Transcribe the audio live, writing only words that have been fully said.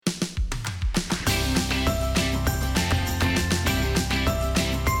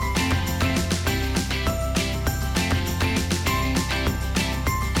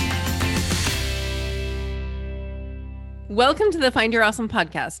Welcome to the Find Your Awesome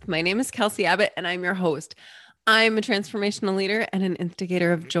podcast. My name is Kelsey Abbott, and I'm your host. I'm a transformational leader and an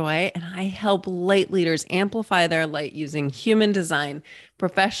instigator of joy, and I help light leaders amplify their light using human design,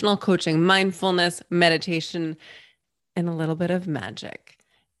 professional coaching, mindfulness, meditation, and a little bit of magic.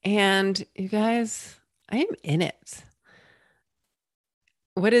 And you guys, I am in it.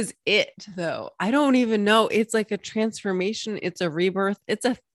 What is it though? I don't even know. It's like a transformation, it's a rebirth, it's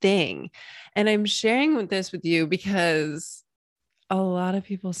a thing. And I'm sharing this with you because a lot of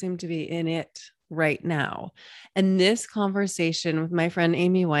people seem to be in it right now. And this conversation with my friend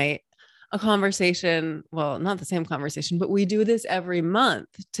Amy White, a conversation, well, not the same conversation, but we do this every month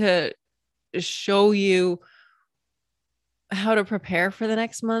to show you how to prepare for the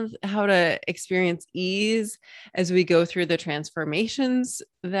next month, how to experience ease as we go through the transformations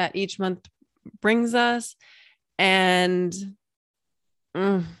that each month brings us. And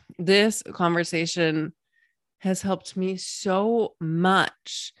this conversation has helped me so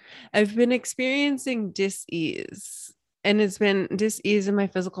much. I've been experiencing dis-ease, and it's been dis-ease in my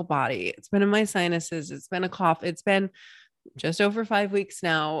physical body. It's been in my sinuses. It's been a cough. It's been just over 5 weeks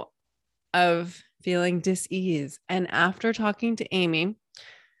now of feeling dis-ease. And after talking to Amy,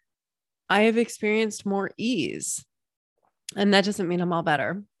 I have experienced more ease. And that doesn't mean I'm all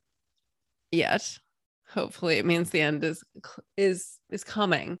better yet. Hopefully it means the end is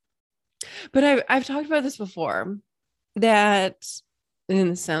coming. But I've talked about this before, that,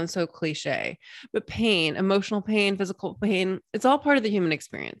 and this sounds so cliche, but pain, emotional pain, physical pain, it's all part of the human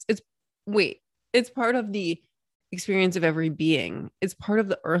experience. It's part of the experience of every being. It's part of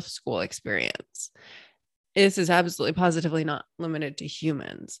the Earth School experience. This is absolutely positively not limited to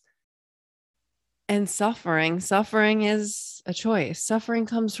humans. And suffering is a choice. Suffering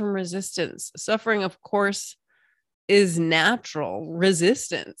comes from resistance. Suffering, of course, is natural.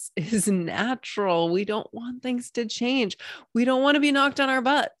 Resistance is natural. We don't want things to change. We don't want to be knocked on our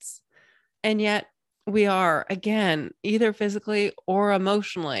butts. And yet we are, again, either physically or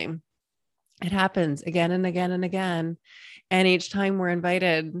emotionally. It happens again and again and again. And each time we're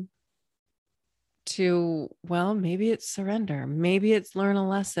invited to, well, maybe it's surrender. Maybe it's learn a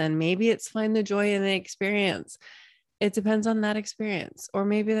lesson. Maybe it's find the joy in the experience. It depends on that experience. Or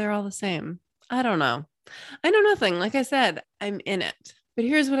maybe they're all the same. I don't know. I know nothing. Like I said, I'm in it. But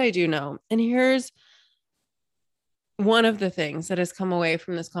here's what I do know. And here's one of the things that has come away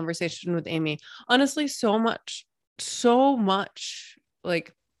from this conversation with Amy. Honestly, so much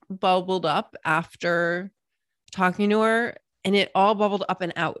like bubbled up after talking to her, and it all bubbled up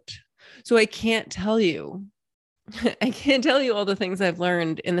and out. So I can't tell you all the things I've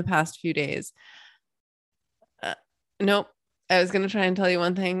learned in the past few days. Nope. I was going to try and tell you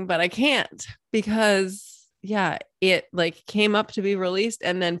one thing, but I can't, because it like came up to be released,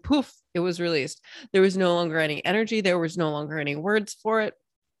 and then poof, it was released. There was no longer any energy. There was no longer any words for it.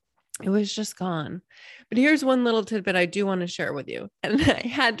 It was just gone. But here's one little tidbit I do want to share with you. And I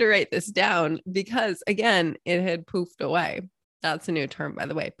had to write this down because, again, it had poofed away. That's a new term, by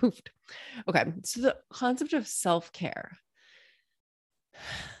the way, poofed. Okay. So the concept of self-care,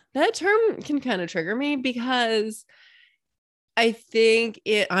 that term can kind of trigger me because I think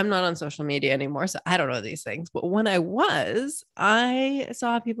I'm not on social media anymore, so I don't know these things. But when I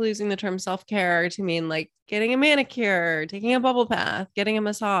saw people using the term self-care to mean like getting a manicure, taking a bubble bath, getting a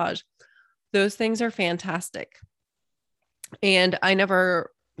massage. Those things are fantastic. And I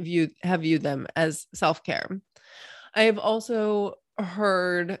never have viewed them as self-care. I've also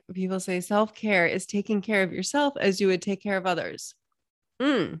heard people say self-care is taking care of yourself as you would take care of others.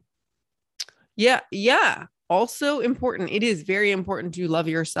 Yeah. Also important. It is very important to love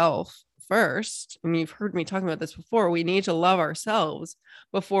yourself first. And you've heard me talking about this before. We need to love ourselves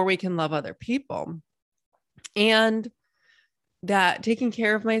before we can love other people. And that taking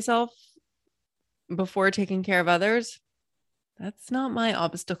care of myself before taking care of others, that's not my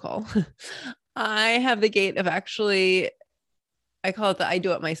obstacle. I have the gate of actually, I call it the I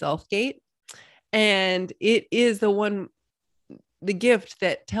do it myself gate. And it is the gift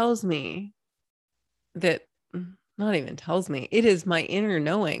that tells me that, not even tells me, it is my inner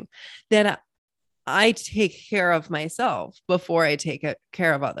knowing that I take care of myself before I take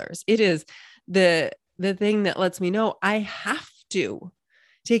care of others. It is the thing that lets me know I have to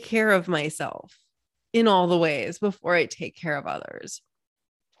take care of myself in all the ways before I take care of others.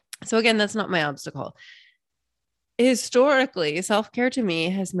 So again, that's not my obstacle. Historically, self-care to me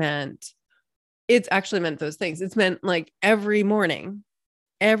has meant, it's actually meant those things. It's meant like every morning,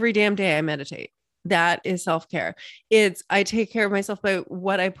 every damn day I meditate. That is self-care. I take care of myself by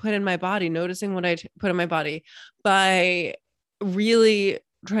what I put in my body, noticing what I put in my body, by really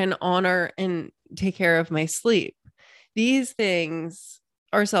trying to honor and take care of my sleep, These things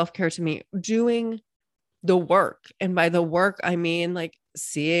are self-care to me. Doing the work. And by the work, I mean like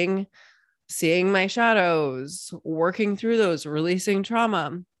seeing my shadows, working through those, releasing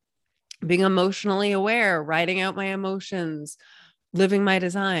trauma, being emotionally aware, writing out my emotions, living my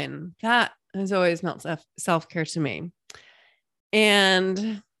design. That has always meant self-care to me.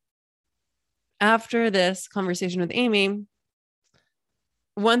 And after this conversation with Amy,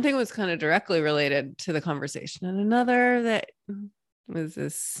 one thing was kind of directly related to the conversation, and another that was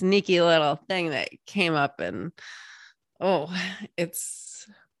this sneaky little thing that came up. And it's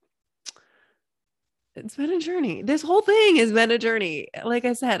been a journey. This whole thing has been a journey. Like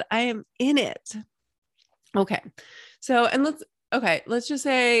I said, I am in it. Okay. So, and let's just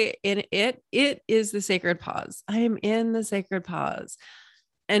say it is the sacred pause. I am in the sacred pause,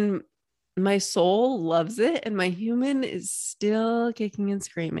 and my soul loves it. And my human is still kicking and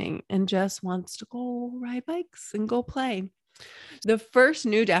screaming and just wants to go ride bikes and go play. The first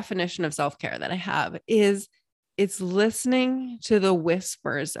new definition of self-care that I have is it's listening to the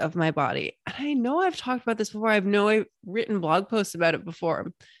whispers of my body. And I know I've talked about this before. I've written blog posts about it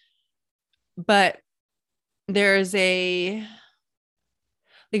before, but there's like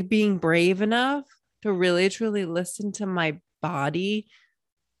being brave enough to really truly listen to my body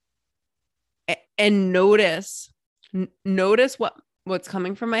and notice what's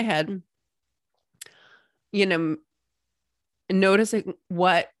coming from my head, noticing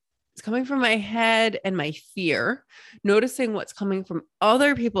what's coming from my head and my fear, noticing what's coming from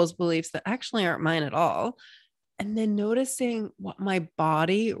other people's beliefs that actually aren't mine at all, and then noticing what my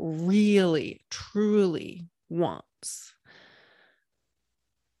body really, truly wants.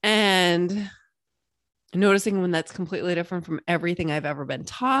 And noticing when that's completely different from everything I've ever been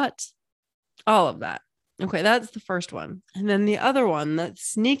taught, all of that. Okay, that's the first one. And then the other one, that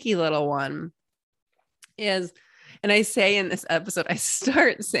sneaky little one, is, and I say in this episode, I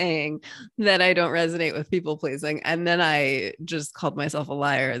start saying that I don't resonate with people pleasing. And then I just called myself a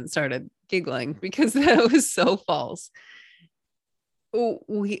liar and started giggling because that was so false.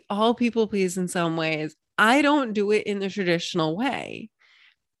 We all people please in some ways. I don't do it in the traditional way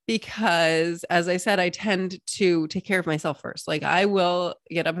because, as I said, I tend to take care of myself first. Like I will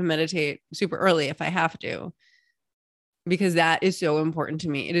get up and meditate super early if I have to, because that is so important to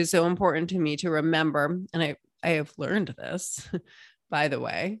me. It is so important to me to remember, and I have learned this, by the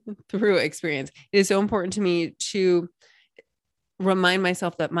way, through experience. It is so important to me to remind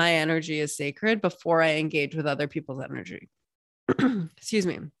myself that my energy is sacred before I engage with other people's energy. Excuse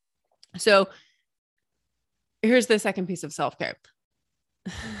me. So here's the second piece of self-care.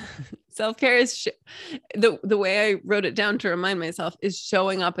 Self-care is the way I wrote it down to remind myself is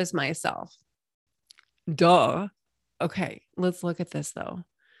showing up as myself. Duh. Okay, let's look at this though.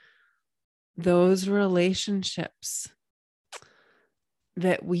 Those relationships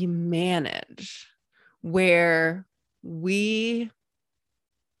that we manage where we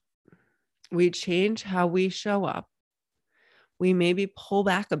change how we show up. We maybe pull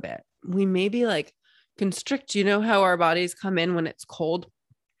back a bit. We maybe like constrict, how our bodies come in when it's cold.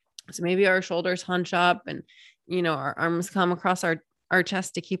 So maybe our shoulders hunch up and, our arms come across our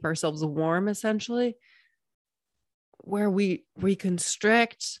chest to keep ourselves warm, essentially, where we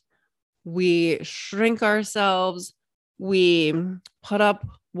constrict, we shrink ourselves, we put up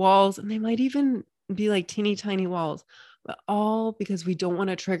walls, and they might even be like teeny tiny walls, but all because we don't want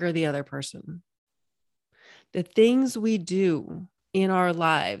to trigger the other person. The things we do in our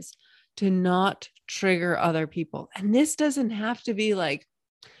lives to not trigger other people. And this doesn't have to be like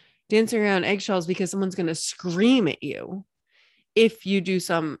dancing around eggshells because someone's going to scream at you if you do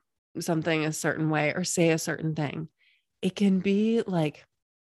something a certain way or say a certain thing. It can be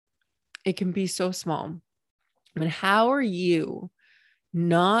so small. But how are you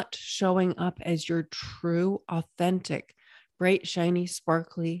not showing up as your true, authentic, bright, shiny,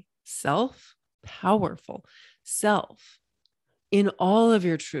 sparkly self, powerful self, in all of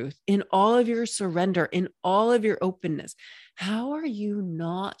your truth, in all of your surrender, in all of your openness? How are you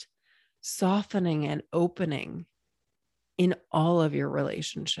not softening and opening in all of your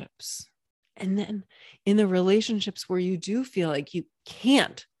relationships? And then in the relationships where you do feel like you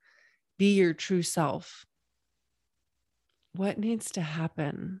can't be your true self, what needs to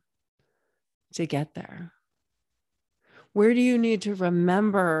happen to get there? Where do you need to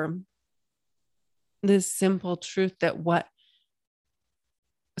remember this simple truth that what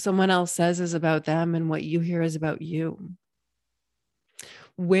someone else says is about them and what you hear is about you?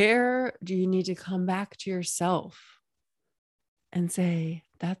 Where do you need to come back to yourself and say,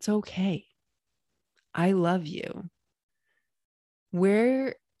 that's okay, I love you?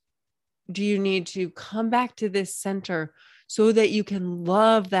 Where do you need to come back to this center so that you can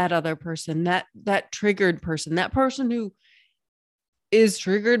love that other person, that triggered person, that person who is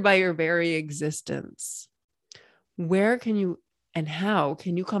triggered by your very existence? Where can you and how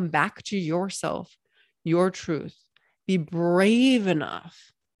can you come back to yourself, your truth, be brave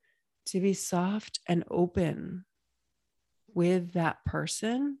enough to be soft and open with that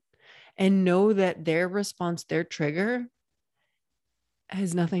person and know that their response, their trigger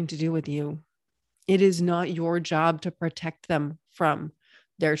has nothing to do with you. It is not your job to protect them from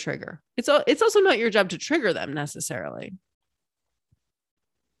their trigger. It's also not your job to trigger them necessarily.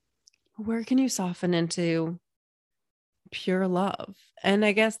 Where can you soften into pure love? And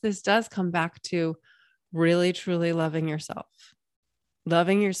I guess this does come back to really, truly loving yourself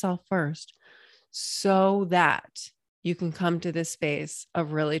first, so that you can come to this space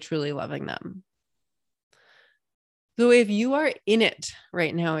of really, truly loving them. So if you are in it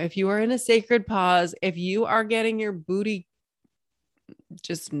right now, if you are in a sacred pause, if you are getting your booty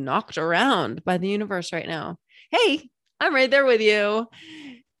just knocked around by the universe right now, hey, I'm right there with you.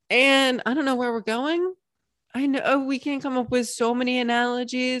 And I don't know where we're going. I know we can come up with so many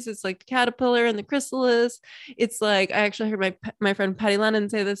analogies. It's like the caterpillar and the chrysalis. It's like, I actually heard my friend Patty Lennon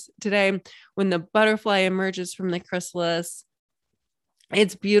say this today, when the butterfly emerges from the chrysalis,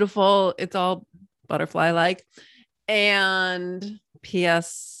 it's beautiful. It's all butterfly-like. And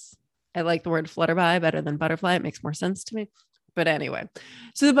P.S., I like the word flutterby better than butterfly. It makes more sense to me. But anyway,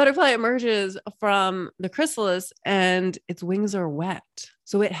 so the butterfly emerges from the chrysalis and its wings are wet.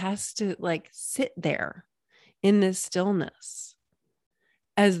 So it has to like sit there in this stillness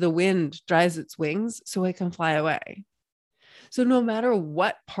as the wind dries its wings so it can fly away. So no matter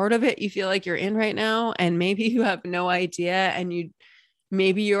what part of it you feel like you're in right now, and maybe you have no idea, and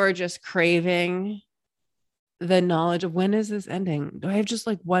maybe you're just craving the knowledge of, when is this ending? Do I have just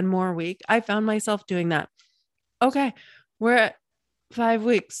like one more week? I found myself doing that. Okay, we're at 5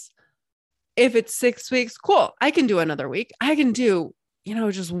 weeks. If it's 6 weeks, cool. I can do another week. I can do,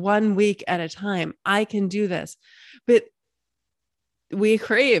 just 1 week at a time. I can do this. But we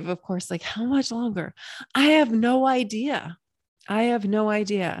crave, of course, like, how much longer? I have no idea. And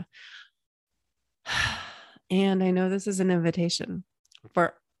I know this is an invitation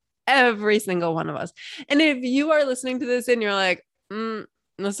for every single one of us. And if you are listening to this and you're like,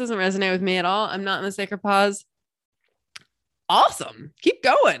 this doesn't resonate with me at all, I'm not in the sacred pause. Awesome. Keep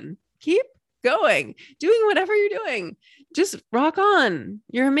going. Doing whatever you're doing. Just rock on.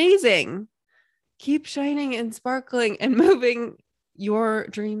 You're amazing. Keep shining and sparkling and moving your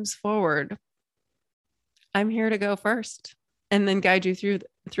dreams forward. I'm here to go first and then guide you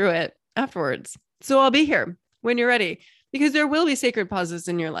through it afterwards. So I'll be here when you're ready, because there will be sacred pauses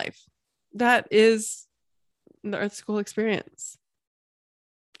in your life. That is the Earth School experience.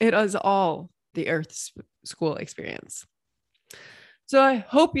 It is all the Earth School experience. So I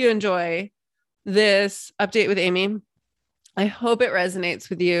hope you enjoy this update with Amy. I hope it resonates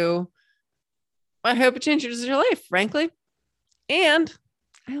with you. I hope it changes your life, frankly. And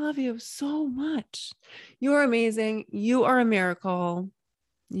I love you so much. You are amazing. You are a miracle.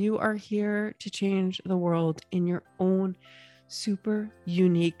 You are here to change the world in your own super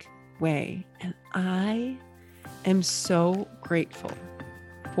unique way. And I am so grateful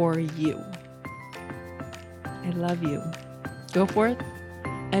for you. I love you. Go forth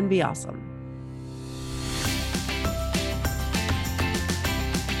and be awesome.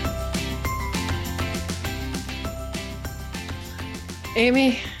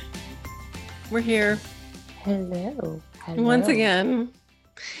 Amy, we're here. Hello. Once again,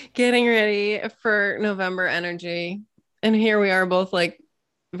 getting ready for November energy. And here we are both like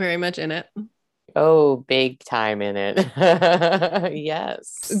very much in it. Oh, big time in it.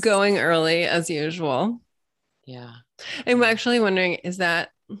 Yes. Going early as usual. Yeah. I'm actually wondering, is that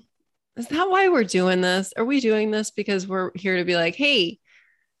why we're doing this? Are we doing this because we're here to be like, hey,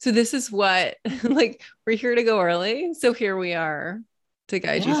 so this is what, like, we're here to go early. So here we are to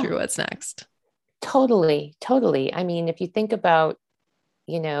guide you through what's next. Totally. I mean, if you think about,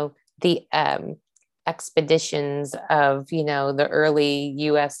 the expeditions of, the early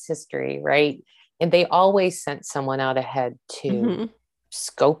US history, right? And they always sent someone out ahead to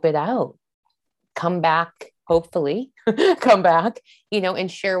scope it out, come back, hopefully come back, and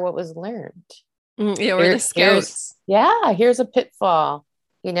share what was learned. Yeah, we're the scouts. Here's a pitfall.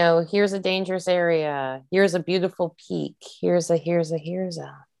 Here's a dangerous area. Here's a beautiful peak. Here's a.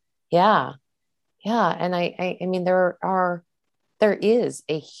 Yeah. And I mean, there is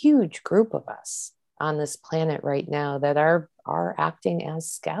a huge group of us on this planet right now that are acting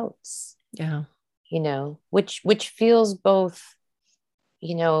as scouts. Yeah. Which feels both,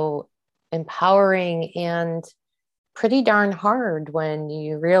 empowering and pretty darn hard when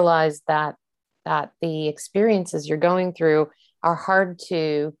you realize that the experiences you're going through are hard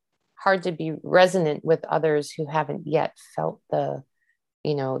to be resonant with others who haven't yet felt the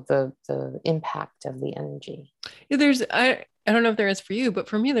impact of the energy. Yeah, I don't know if there is for you, but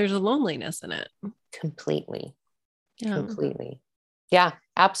for me, there's a loneliness in it. Completely. Yeah. Completely. Yeah,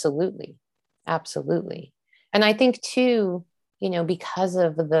 absolutely. Absolutely. And I think too, because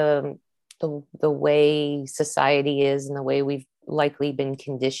of the way society is and the way we've likely been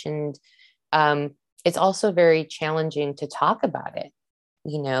conditioned, um, it's also very challenging to talk about it,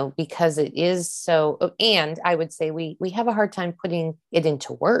 because it is so, and I would say we have a hard time putting it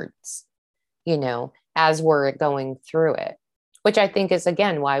into words, as we're going through it, which I think is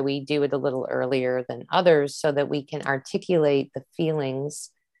again why we do it a little earlier than others, so that we can articulate the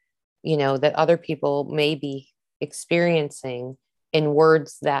feelings, that other people may be experiencing in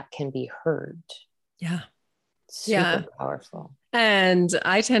words that can be heard. Yeah. Super Yeah. powerful. And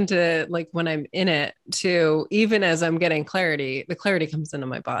I tend to like when I'm in it too, even as I'm getting clarity, the clarity comes into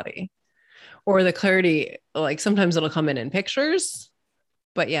my body or the clarity, like sometimes it'll come in pictures,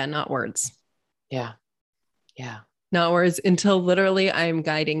 but yeah, not words, Yeah. Yeah. not words until literally I'm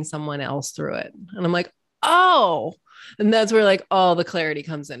guiding someone else through it. And I'm like, oh, and that's where like all the clarity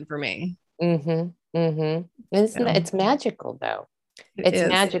comes in for me. Mm-hmm. Mm-hmm. It's magical though. It It's is.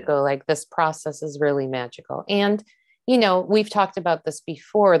 magical. Like this process is really magical. And, we've talked about this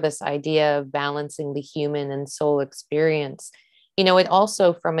before, this idea of balancing the human and soul experience. It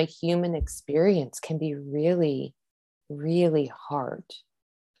also, from a human experience, can be really, really hard,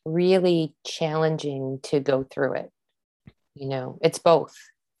 really challenging to go through it. It's both.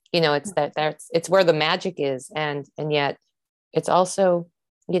 It's where the magic is. And yet it's also,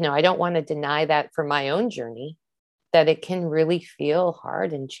 I don't want to deny that for my own journey, that it can really feel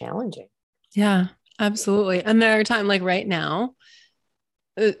hard and challenging. Yeah, absolutely. And there are times like right now,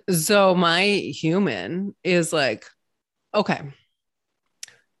 so my human is like, okay,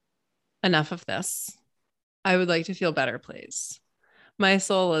 enough of this. I would like to feel better, please. My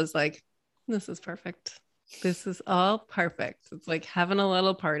soul is like, this is perfect. This is all perfect. It's like having a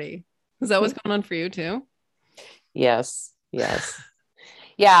little party. Is that what's going on for you too? Yes, yes.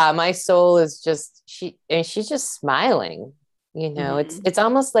 Yeah, my soul is just and she's just smiling. It's Mm-hmm. it's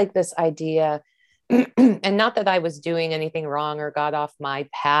almost like this idea, and not that I was doing anything wrong or got off my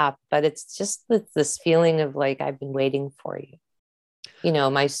path, but it's just this feeling of like I've been waiting for you.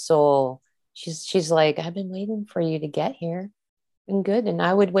 My soul, she's like, I've been waiting for you to get here. And good. And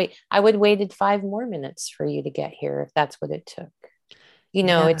I would waited 5 more minutes for you to get here if that's what it took.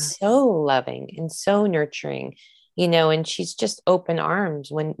 It's so Yes. loving and so nurturing, and she's just open arms.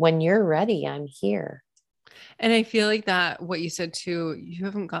 When you're ready, I'm here. And I feel like that, what you said too, you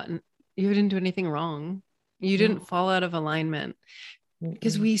didn't do anything wrong. You didn't No. fall out of alignment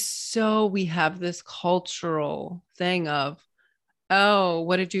because Mm-mm. we have this cultural thing of, oh,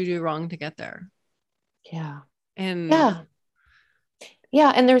 what did you do wrong to get there? Yeah. And Yeah.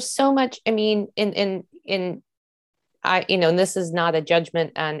 Yeah. And there's so much, I mean, in and this is not a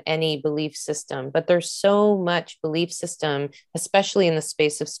judgment on any belief system, but there's so much belief system, especially in the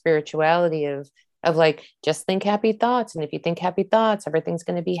space of spirituality, of like, just think happy thoughts. And if you think happy thoughts, everything's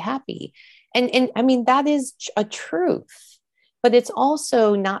going to be happy. And I mean, that is a truth, but it's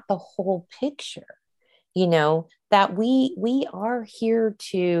also not the whole picture, that we are here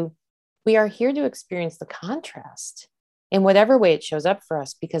to experience the contrast in whatever way it shows up for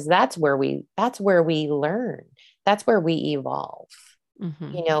us, because that's where we learn, that's where we evolve,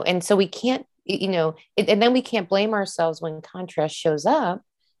 mhm. and so we can't, and then we can't blame ourselves when contrast shows up,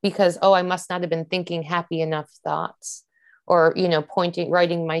 because, oh, I must not have been thinking happy enough thoughts, or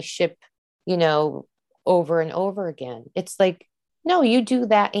writing my ship, you know over and over again. It's like, no, you do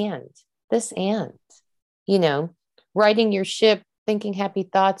that, and this, and you know writing your ship, thinking happy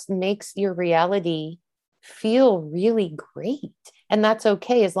thoughts, makes your reality feel really great. And that's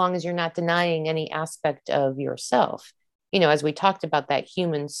okay, as long as you're not denying any aspect of yourself. As we talked about that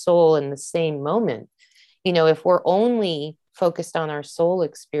human soul in the same moment, if we're only focused on our soul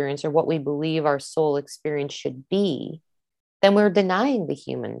experience, or what we believe our soul experience should be, then we're denying the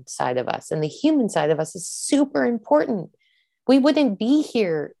human side of us. And the human side of us is super important. We wouldn't be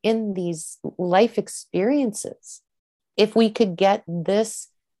here in these life experiences if we could get this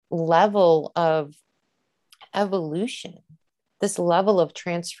level of evolution, this level of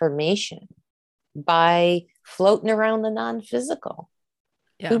transformation by floating around the non physical.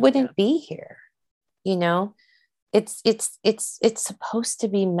 We Yeah. wouldn't be here, you know? it's supposed to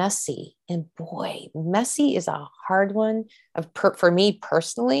be messy, and boy, messy is a hard one for me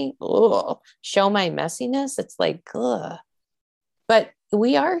personally. Ugh, show my messiness, it's like ugh. But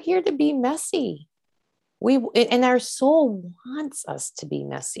we are here to be messy. And our soul wants us to be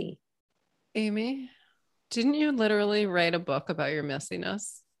messy. Amy, didn't you literally write a book about your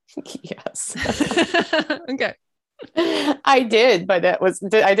messiness? Yes. Okay. I did, but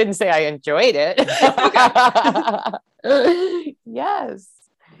I didn't say I enjoyed it. Yes.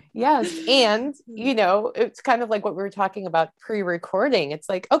 Yes. And, it's kind of like what we were talking about pre-recording. It's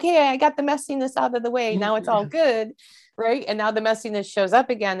like, okay, I got the messiness out of the way. Now it's all good. Right. And now the messiness shows up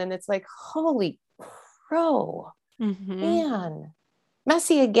again. And it's like, holy crow, man,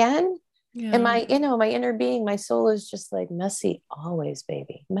 messy again. Yeah. And my inner being, my soul is just like messy always,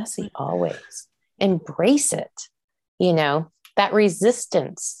 baby. Messy always. Embrace it. That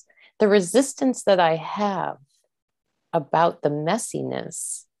resistance, the resistance that I have about the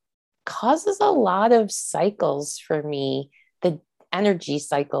messiness causes a lot of cycles for me, the energy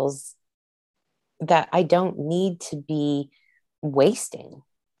cycles that I don't need to be wasting.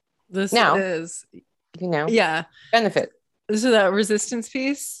 This Now, is, yeah, benefit. So that resistance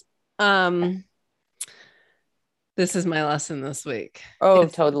piece, this is my lesson this week. Oh,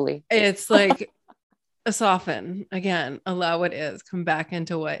 totally. It's like soften again, allow what is, come back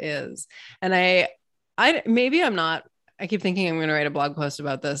into what is. And I maybe I'm not, I keep thinking I'm going to write a blog post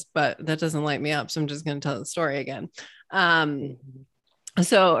about this, but that doesn't light me up. So I'm just going to tell the story again.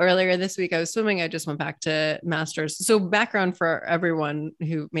 So earlier this week I was swimming. I just went back to masters. So background for everyone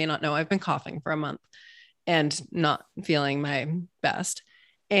who may not know, I've been coughing for a month and not feeling my best.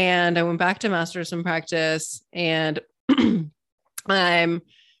 And I went back to masters in practice, and I'm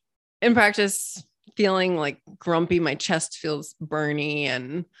in practice feeling like grumpy. My chest feels burny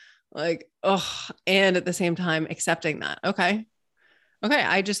and like, oh, and at the same time accepting that. Okay.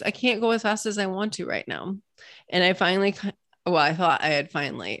 I can't go as fast as I want to right now. And I thought I had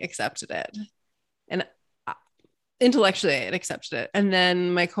finally accepted it. And intellectually I had accepted it. And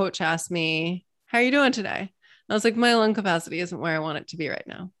then my coach asked me, how are you doing today? And I was like, my lung capacity isn't where I want it to be right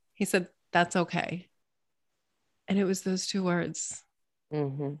now. He said, that's okay. And it was those two words.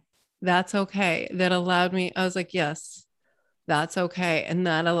 That's okay. That allowed me, I was like, yes, that's okay. And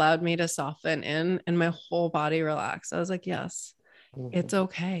that allowed me to soften in and my whole body relax. I was like, yes, it's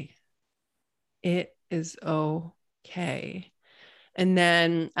okay. It is okay. And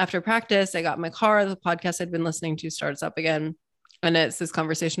then after practice, I got in my car. The podcast I'd been listening to starts up again. And it's this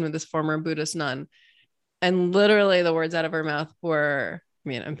conversation with this former Buddhist nun. And literally the words out of her mouth were, I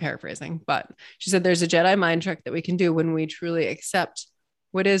mean, I'm paraphrasing, but she said, there's a Jedi mind trick that we can do when we truly accept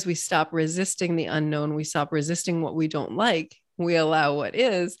what is. We stop resisting the unknown. We stop resisting what we don't like. We allow what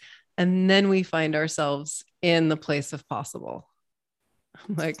is. And then we find ourselves in the place of possible.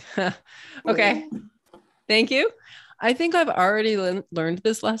 I'm like, okay, thank you. I think I've already learned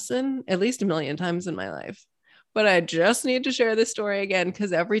this lesson at least a million times in my life, but I just need to share this story again,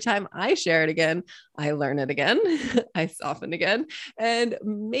 because every time I share it again, I learn it again. I soften again, and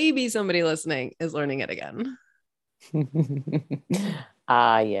maybe somebody listening is learning it again.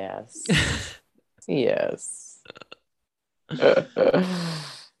 Yes. Yes.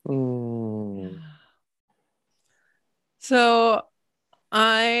 So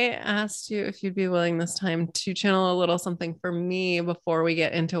I asked you if you'd be willing this time to channel a little something for me before we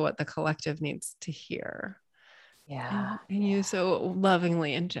get into what the collective needs to hear. Yeah. And you so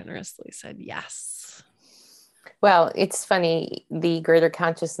lovingly and generously said yes. Well, it's funny. The greater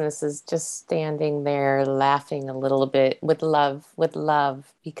consciousness is just standing there laughing a little bit with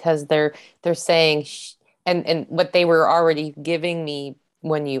love, because they're saying, and what they were already giving me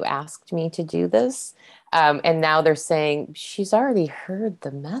when you asked me to do this. And now they're saying she's already heard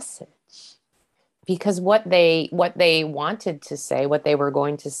the message, because what they wanted to say, what they were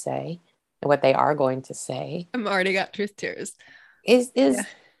going to say, and what they are going to say, I'm already got truth tears. Is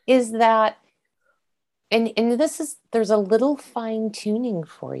that, and there's a little fine tuning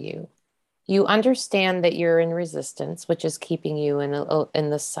for you. You understand that you're in resistance, which is keeping you in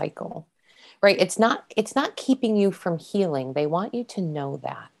the cycle, right? It's not keeping you from healing. They want you to know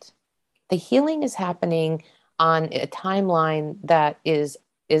that the healing is happening on a timeline that is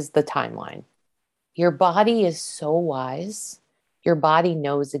the timeline. Your body is so wise. Your body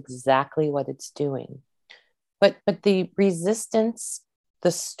knows exactly what it's doing. But the resistance,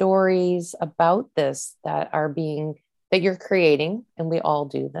 the stories about this that you're creating, and we all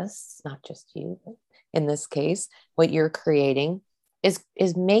do this, it's not just you, but in this case, what you're creating is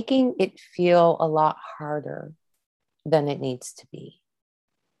making it feel a lot harder than it needs to be.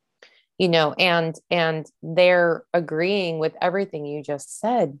 and they're agreeing with everything you just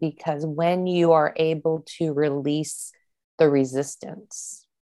said, because when you are able to release the resistance.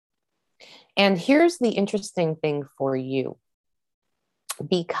 And here's the interesting thing for you,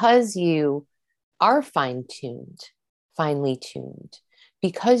 because you are finely tuned,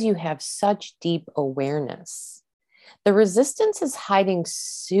 because you have such deep awareness, the resistance is hiding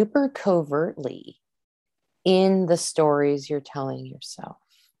super covertly in the stories you're telling yourself.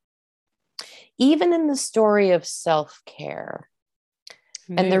 Even in the story of self-care.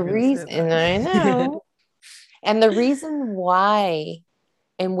 And the reason, and I know, and the reason why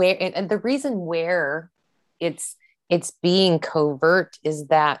and where, and the reason where it's being covert is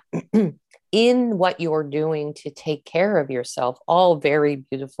that in what you're doing to take care of yourself, all very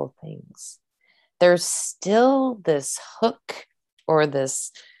beautiful things, there's still this hook or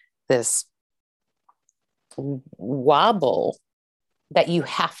this wobble that you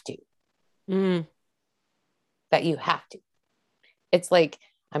have to. That you have to. It's like,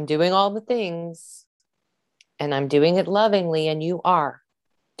 I'm doing all the things and I'm doing it lovingly, and you are.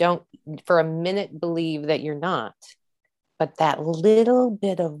 Don't for a minute believe that you're not. But that little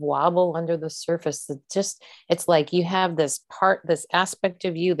bit of wobble under the surface, that just, it's like you have this aspect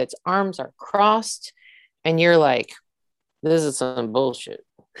of you that's arms are crossed, and you're like, this is some bullshit.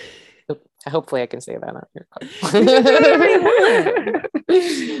 Hopefully I can say that on your podcast.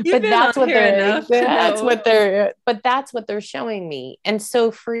 But that's what they're showing me. And so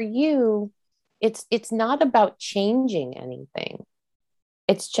for you, it's not about changing anything.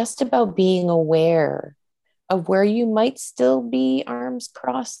 It's just about being aware of where you might still be arms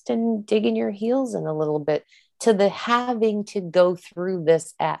crossed and digging your heels in a little bit, to the having to go through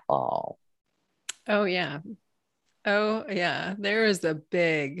this at all. Oh yeah. There is a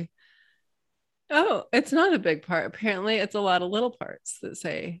big, it's not a big part. Apparently it's a lot of little parts that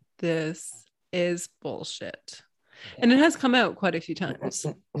say this is bullshit. And it has come out quite a few times.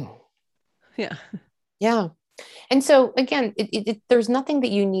 Yeah. Yeah. And so again, there's nothing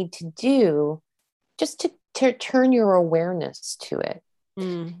that you need to do, just to turn your awareness to it.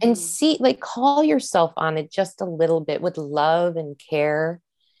 And see, like, call yourself on it just a little bit with love and care.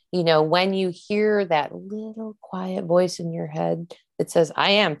 When you hear that little quiet voice in your head that says,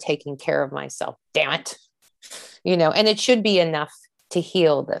 I am taking care of myself, damn it. And it should be enough to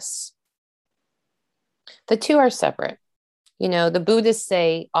heal this. The two are separate. The Buddhists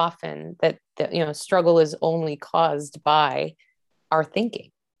say often that struggle is only caused by our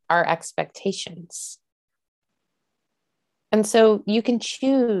thinking, our expectations. And so you can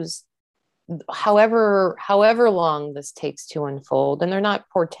choose however long this takes to unfold. And they're not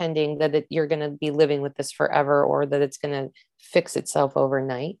portending that you're going to be living with this forever, or that it's going to fix itself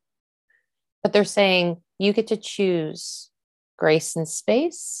overnight. But they're saying you get to choose grace and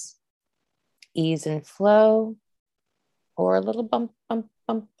space, ease and flow, or a little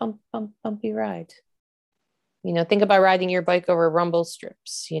bumpy ride. Think about riding your bike over rumble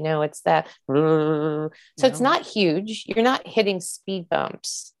strips. It's that. So it's not huge. You're not hitting speed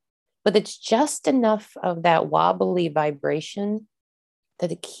bumps, but it's just enough of that wobbly vibration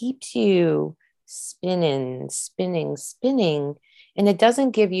that it keeps you spinning. And it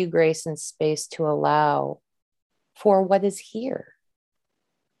doesn't give you grace and space to allow for what is here.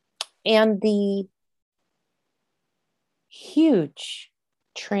 And the huge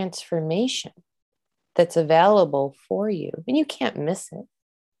transformation that's available for you. And you can't miss it,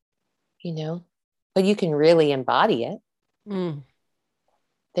 but you can really embody it.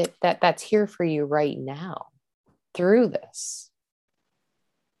 That's here for you right now through this.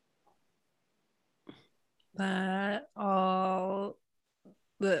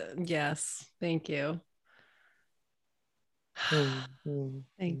 Yes. Thank you.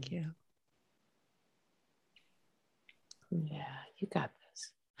 Thank you. Yeah, you got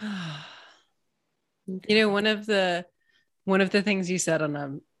this. One of the things you said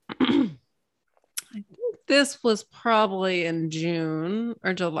on I think this was probably in June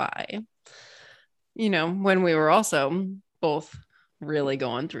or July, when we were also both really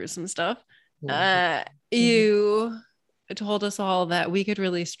going through some stuff. You told us all that we could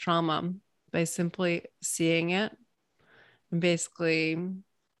release trauma by simply seeing it and basically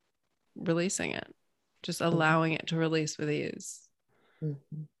releasing it, just allowing it to release with ease.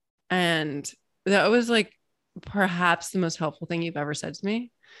 And that was like perhaps the most helpful thing you've ever said to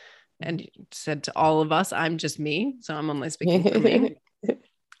me. And you said to all of us, I'm just me, so I'm only speaking for me.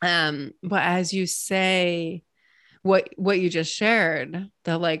 But as you say, what you just shared,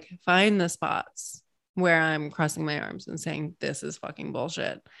 that like, find the spots where I'm crossing my arms and saying, this is fucking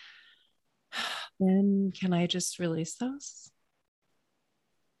bullshit. Then can I just release those?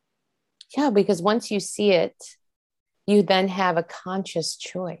 Yeah, because once you see it, you then have a conscious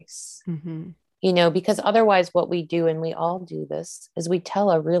choice, Mm-hmm. because otherwise, what we do, and we all do this, is we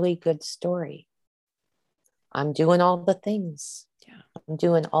tell a really good story. I'm doing all the things. Yeah. I'm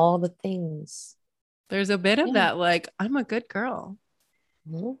doing all the things. There's a bit of Yeah. that, like, I'm a good girl.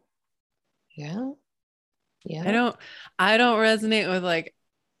 Mhm. Yeah. I Yeah. don't, I don't resonate with like,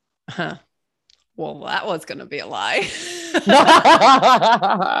 huh, well, that was going to be a lie.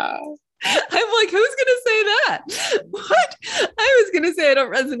 I'm like, who's going to say that? What? I was going to say I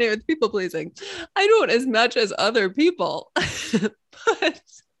don't resonate with people pleasing. I don't as much as other people. But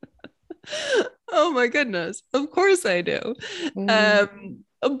oh my goodness, of course I do. Mhm.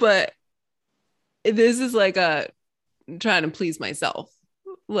 But this is like a trying to please myself.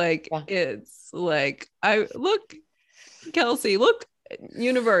 Like Yeah. it's like I look, Kelsey, look,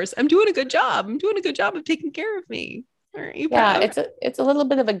 universe, I'm doing a good job. I'm doing a good job of taking care of me. Aren't you Yeah. proud? It's a little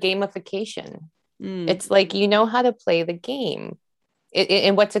bit of a gamification. Mm, It's like you know how to play the game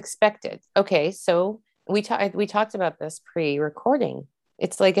and what's expected. Okay, so we talked about this pre-recording.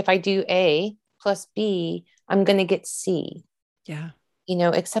 It's like if I do A plus B, I'm going to get C. yeah.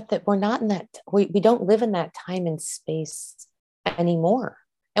 Except that we're not in that, we don't live in that time and space anymore.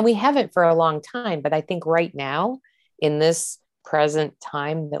 And we haven't for a long time. But I think right now, in this present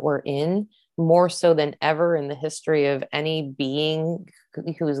time that we're in, more so than ever in the history of any being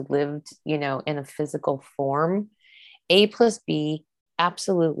who's lived, in a physical form, A plus B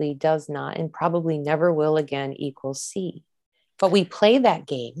absolutely does not and probably never will again equal C. But we play that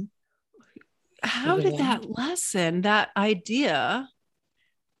game, How you did know? that lesson, that idea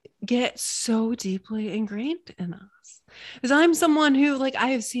get so deeply ingrained in us? Because I'm someone who, like, I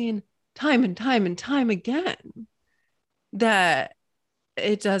have seen time and time and time again that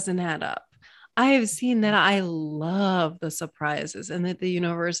it doesn't add up. I have seen that I love the surprises and that the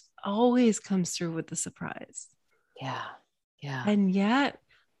universe always comes through with the surprise. Yeah. Yeah. And yet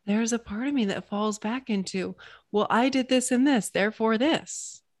there's a part of me that falls back into, well, I did this and this, therefore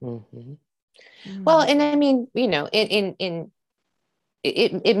this. Mm-hmm. Well, and Mm. I mean, in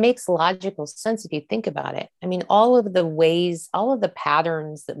it makes logical sense if you think about it. I mean, all of the ways, all of the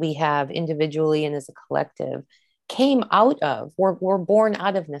patterns that we have individually and as a collective came out of, were born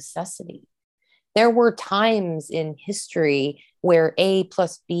out of necessity. There were times in history where A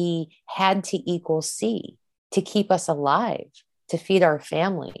plus B had to equal C to keep us alive, to feed our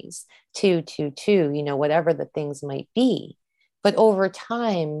families, whatever the things might be. But over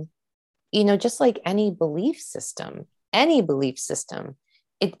time, just like any belief system,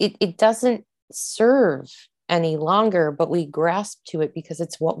 it doesn't serve any longer, but we grasp to it because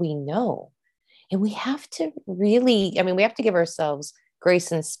it's what we know. And we have to really, I mean, we have to give ourselves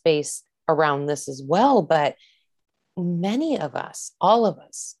grace and space around this as well. But many of us, all of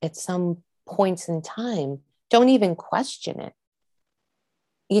us, at some points in time, don't even question it.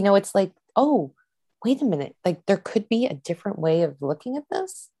 It's like, oh, wait a minute, like there could be a different way of looking at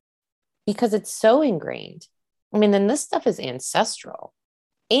this because it's so ingrained. I mean, then this stuff is ancestral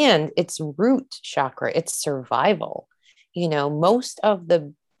and it's root chakra, it's survival. Most of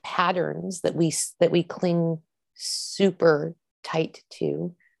the patterns that we cling super tight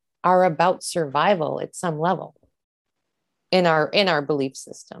to are about survival at some level in our belief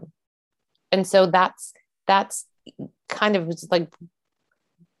system. And so that's kind of like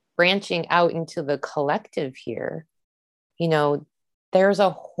branching out into the collective here. You know, there's a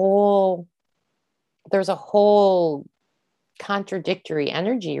whole there's a whole contradictory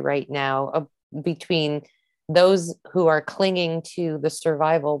energy right now between those who are clinging to the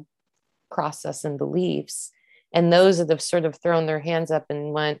survival process and beliefs and those that have sort of thrown their hands up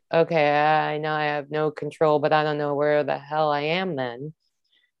and went, okay, I know I have no control, but I don't know where the hell I am then.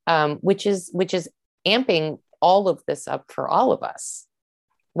 Which is amping all of this up for all of us,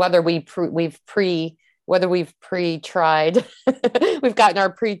 whether we've pre-tried we've gotten our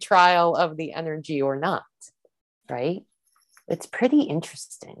pre-trial of the energy or not, right? It's pretty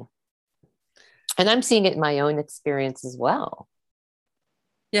interesting. And I'm seeing it in my own experience as well.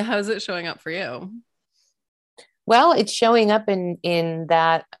 Yeah, how's it showing up for you? Well, it's showing up in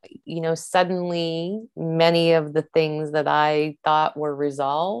that, suddenly many of the things that I thought were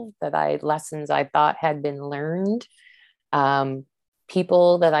resolved, lessons I thought had been learned, um,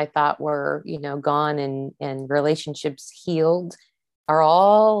 people that I thought were, gone and relationships healed are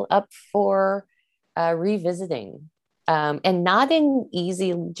all up for revisiting, and not in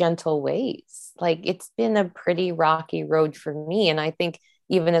easy, gentle ways. Like it's been a pretty rocky road for me. And I think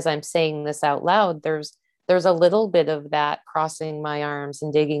even as I'm saying this out loud, there's a little bit of that crossing my arms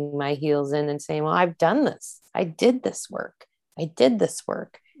and digging my heels in and saying, well, I've done this. I did this work.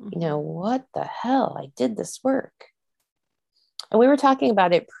 What the hell? I did this work. And we were talking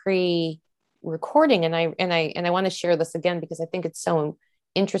about it pre-recording, and I want to share this again because I think it's so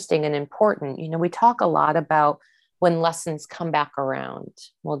interesting and important. We talk a lot about when lessons come back around.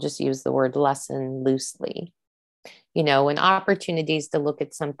 We'll just use the word lesson loosely. When opportunities to look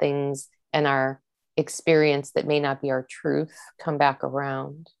at some things in our experience that may not be our truth come back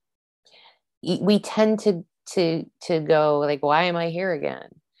around, we tend to go like, why am I here again?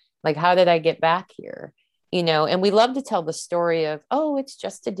 Like, how did I get back here? And we love to tell the story of, oh, it's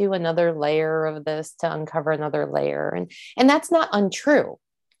just to do another layer of this, to uncover another layer. And that's not untrue.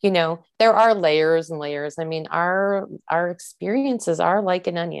 There are layers and layers. I mean, our experiences are like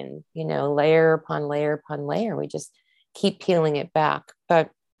an onion, layer upon layer upon layer. We just keep peeling it back. But,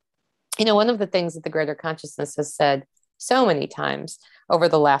 one of the things that the greater consciousness has said so many times over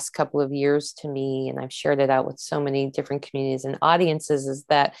the last couple of years to me, and I've shared it out with so many different communities and audiences, is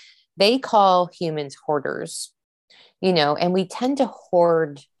that they call humans hoarders, and we tend to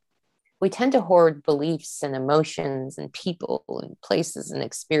hoard beliefs and emotions and people and places and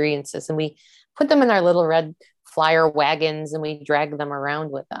experiences, and we put them in our little red flyer wagons and we drag them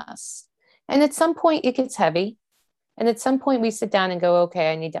around with us. And at some point it gets heavy, and at some point we sit down and go,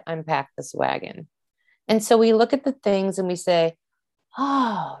 okay, I need to unpack this wagon. And so we look at the things and we say,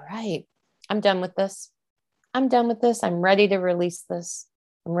 oh, right, I'm done with this. I'm done with this. I'm ready to release this.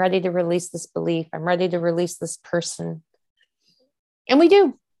 I'm ready to release this belief. I'm ready to release this person. And we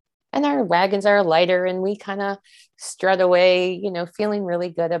do. And our wagons are lighter and we kind of strut away, feeling really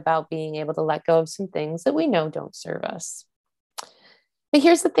good about being able to let go of some things that we know don't serve us. But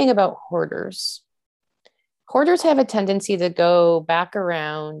here's the thing about hoarders. Hoarders have a tendency to go back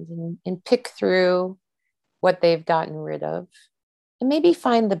around and pick through what they've gotten rid of and maybe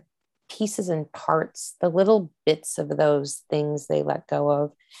find the pieces and parts, the little bits of those things they let go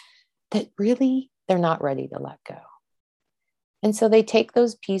of that really they're not ready to let go. And so they take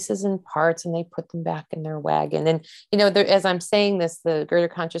those pieces and parts and they put them back in their wagon. And, as I'm saying this, the greater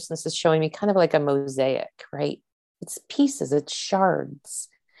consciousness is showing me kind of like a mosaic, right? It's pieces, it's shards.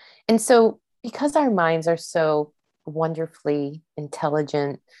 And so because our minds are so wonderfully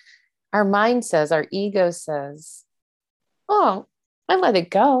intelligent, our mind says, our ego says, oh, I let it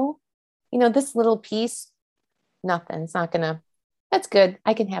go. This little piece, nothing. It's not gonna, that's good.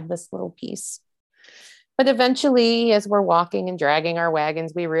 I can have this little piece. But eventually, as we're walking and dragging our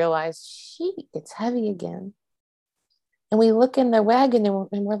wagons, we realize, shit, it's heavy again. And we look in the wagon and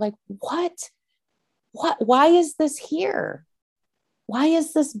we're like, what? Why is this here? Why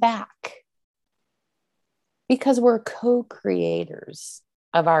is this back? Because we're co-creators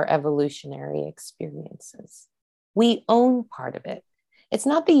of our evolutionary experiences. We own part of it. It's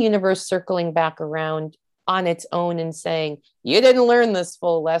not the universe circling back around on its own and saying, you didn't learn this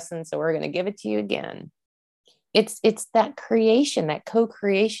full lesson, so we're going to give it to you again. It's that creation, that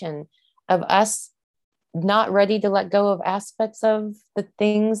co-creation of us not ready to let go of aspects of the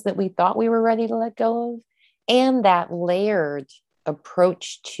things that we thought we were ready to let go of, and that layered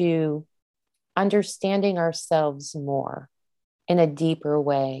approach to understanding ourselves more in a deeper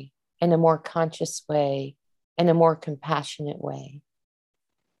way, in a more conscious way, in a more compassionate way.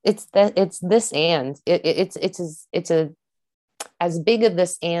 It's this and it's as big of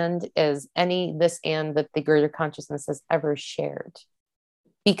this and as any this and that the greater consciousness has ever shared.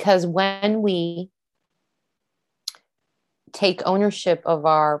 Because when we take ownership of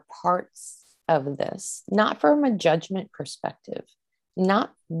our parts of this, not from a judgment perspective,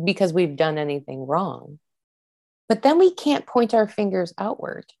 not because we've done anything wrong, but then we can't point our fingers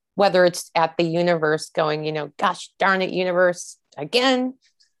outward, whether it's at the universe going, gosh darn it, universe, again,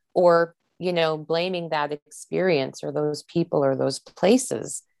 or, blaming that experience or those people or those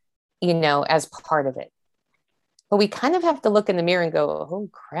places, as part of it. But we kind of have to look in the mirror and go, oh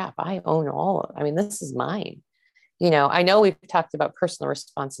crap, I own all of it. I mean, this is mine. I know we've talked about personal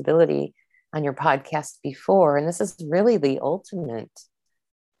responsibility on your podcast before, and this is really the ultimate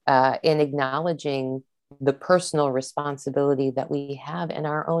in acknowledging the personal responsibility that we have in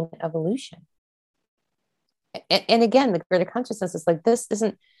our own evolution. And again, the greater consciousness is like,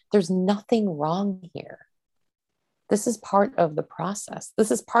 there's nothing wrong here. This is part of the process. This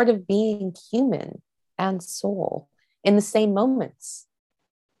is part of being human and soul in the same moments.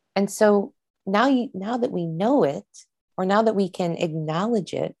 And so now that we know it, or now that we can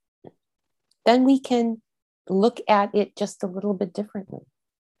acknowledge it, then we can look at it just a little bit differently.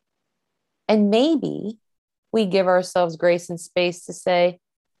 And maybe we give ourselves grace and space to say,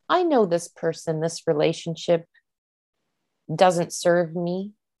 I know this person, this relationship doesn't serve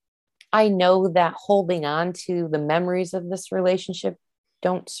me. I know that holding on to the memories of this relationship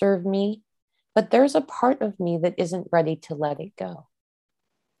don't serve me, but there's a part of me that isn't ready to let it go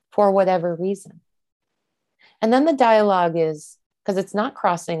for whatever reason. And then the dialogue is, because it's not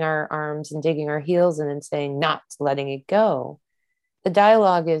crossing our arms and digging our heels in and saying, not letting it go. The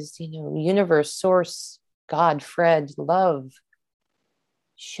dialogue is, universe, source, God, Fred, love.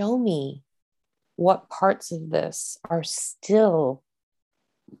 Show me what parts of this are still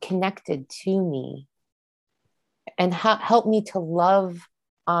connected to me, and help me to love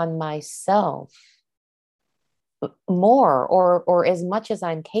on myself more, or as much as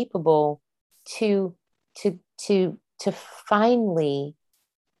I'm capable to to finally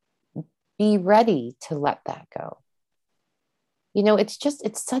be ready to let that go.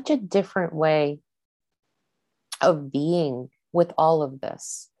 It's such a different way of being with all of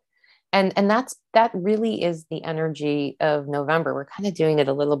this. And that really is the energy of November. We're kind of doing it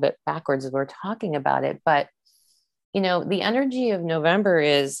a little bit backwards as we're talking about it, but the energy of November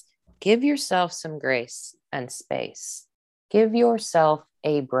is give yourself some grace and space. Give yourself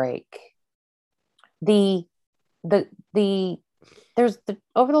a break. The there's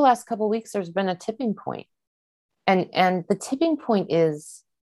over the last couple of weeks, there's been a tipping point. And the tipping point is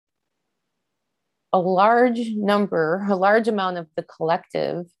a large amount of the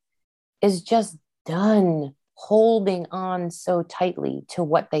collective is just done holding on so tightly to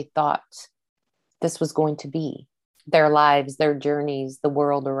what they thought this was going to be, their lives, their journeys, the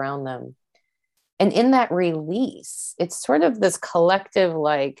world around them. And in that release, it's sort of this collective,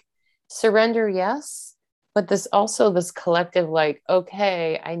 like, surrender, yes, but this collective, like,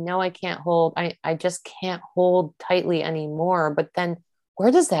 okay, I know I can't hold, I just can't hold tightly anymore. But then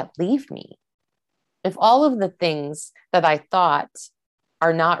where does that leave me? If all of the things that I thought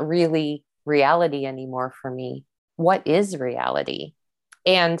are not really reality anymore for me, what is reality?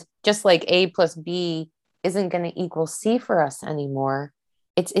 And just like A plus B isn't going to equal C for us anymore,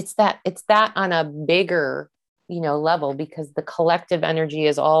 it's that on a bigger, level, because the collective energy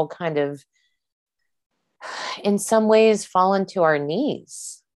is all kind of, in some ways, fallen to our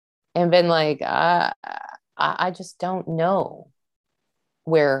knees and been like, I just don't know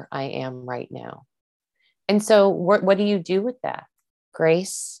where I am right now. And so what do you do with that?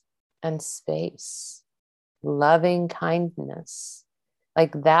 Grace and space, loving kindness.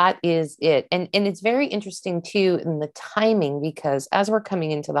 Like, that is it. And it's very interesting too in the timing, because as we're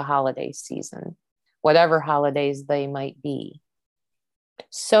coming into the holiday season, whatever holidays they might be,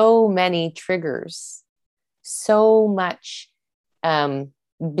 so many triggers, so much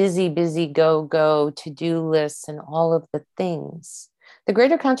busy, go, to-do lists and all of the things. The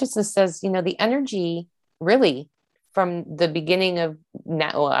greater consciousness says, the energy really from the beginning of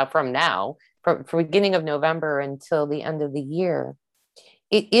now, from beginning of November until the end of the year,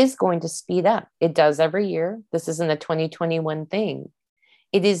 it is going to speed up. It does every year. This isn't a 2021 thing.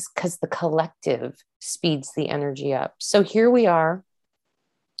 It is because the collective speeds the energy up. So here we are.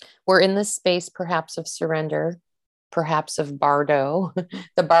 We're in this space, perhaps of surrender, perhaps of bardo,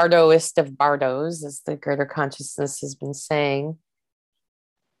 the bardoist of bardos, as the greater consciousness has been saying.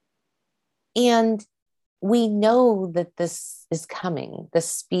 And we know that this is coming, the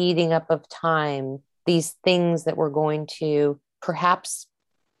speeding up of time, these things that we're going to perhaps,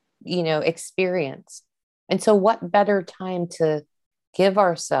 experience. And so what better time to give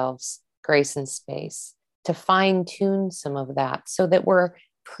ourselves grace and space to fine tune some of that, so that we're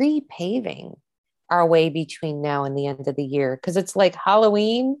pre-paving our way between now and the end of the year. Because it's like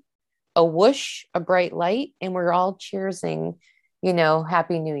Halloween, a whoosh, a bright light, and we're all cheersing,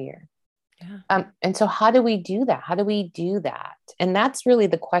 Happy New Year. Yeah. And so how do we do that? How do we do that? And that's really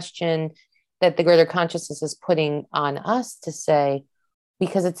the question that the greater consciousness is putting on us to say,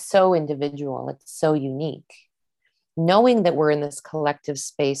 because it's so individual, it's so unique. Knowing that we're in this collective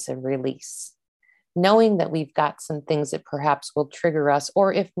space of release, knowing that we've got some things that perhaps will trigger us,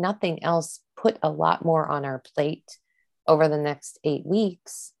 or if nothing else, put a lot more on our plate over the next 8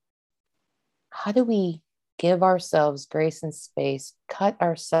 weeks. How do we give ourselves grace and space, cut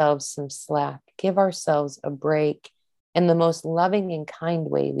ourselves some slack, give ourselves a break in the most loving and kind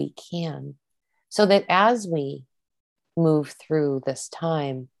way we can, so that as we move through this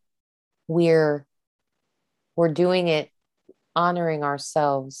time, we're doing it honoring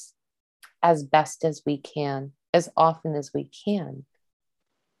ourselves as best as we can, as often as we can.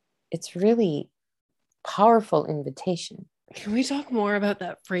 It's really powerful invitation. Can we talk more about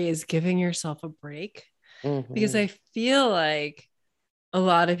that phrase, giving yourself a break? Mm-hmm. Because I feel like a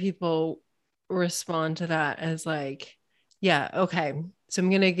lot of people respond to that as like, yeah, okay, so I'm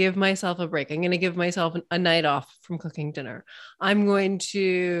going to give myself a break. I'm going to give myself a night off from cooking dinner. I'm going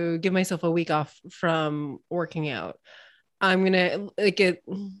to give myself a week off from working out. I'm gonna like it.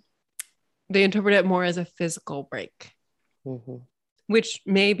 They interpret it more as a physical break, Mm-hmm. which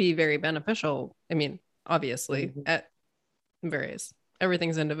may be very beneficial. I mean, obviously, Mm-hmm. at various,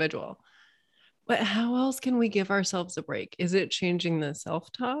 everything's individual. But how else can we give ourselves a break? Is it changing the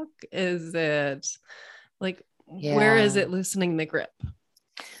self talk? Is it like, where is Yeah. it loosening the grip?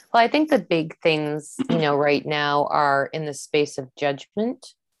 Well, I think the big things, right now are in the space of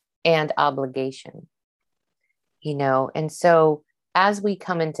judgment and obligation, and so as we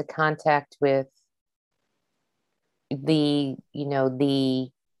come into contact with the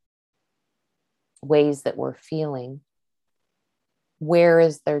ways that we're feeling, where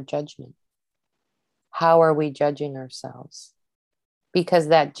is their judgment? How are we judging ourselves? Because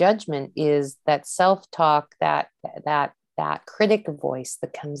that judgment is that self-talk, that critic voice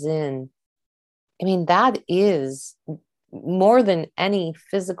that comes in. I mean, that is more than any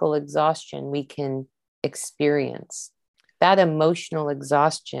physical exhaustion we can experience. That emotional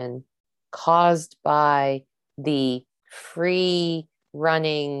exhaustion caused by the free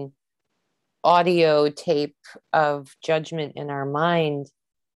running audio tape of judgment in our mind,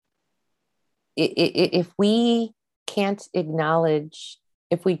 if we can't acknowledge,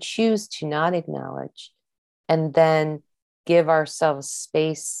 if we choose to not acknowledge, and then give ourselves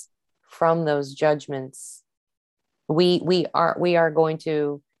space from those judgments, we are going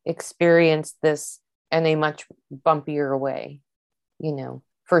to experience this in a much bumpier way,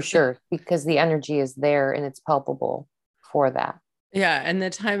 for sure, because the energy is there and it's palpable for that. Yeah. And the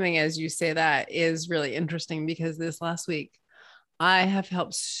timing, as you say, that is really interesting because this last week, I have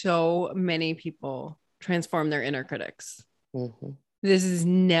helped so many people transform their inner critics. Mm-hmm. This has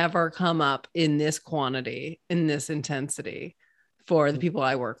never come up in this quantity, in this intensity for the people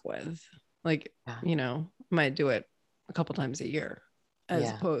I work with. Like, Yeah. might do it a couple times a year as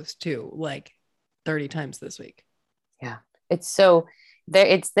Yeah. opposed to like 30 times this week. Yeah. It's so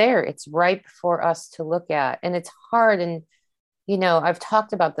there, it's ripe for us to look at. And it's hard. And, I've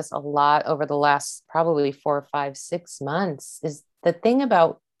talked about this a lot over the last probably 4, 5, 6 months. Is the thing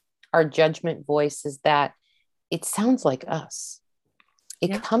about our judgment voice is that it sounds like us. It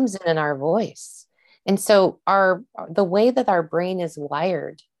Yeah. comes in our voice. And so the way that our brain is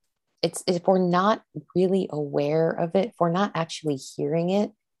wired, it's if we're not really aware of it, if we're not actually hearing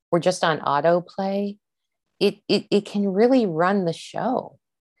it, we're just on autoplay, it can really run the show.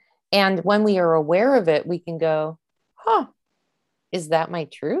 And when we are aware of it, we can go, huh, is that my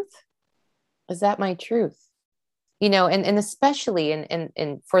truth? Is that my truth? And especially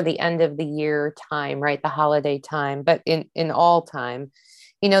in for the end of the year time, right? The holiday time, but in all time,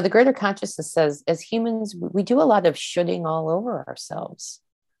 the greater consciousness says, as humans, we do a lot of shoulding all over ourselves.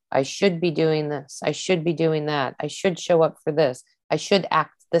 I should be doing this. I should be doing that. I should show up for this. I should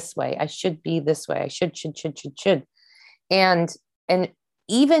act this way. I should be this way. I should. And and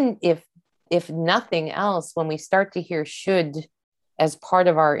even if nothing else, when we start to hear should as part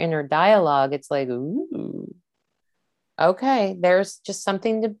of our inner dialogue, it's like, ooh, okay, there's just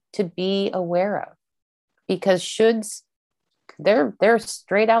something to be aware of, because shoulds, they're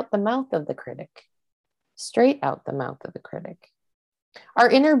straight out the mouth of the critic, straight out the mouth of the critic. Our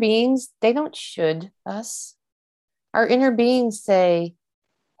inner beings, they don't should us. Our inner beings say,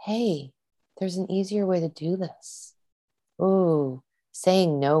 hey, there's an easier way to do this. Ooh,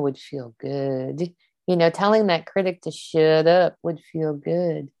 saying no would feel good. Telling that critic to shut up would feel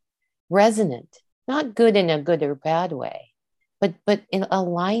good. Resonant, not good in a good or bad way, but in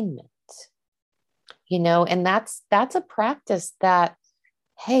alignment. And that's a practice that,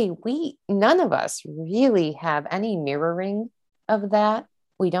 hey, we none of us really have any mirroring of that.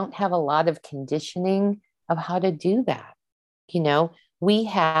 We don't have a lot of conditioning of how to do that. We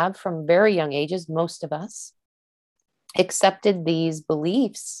have from very young ages, most of us accepted these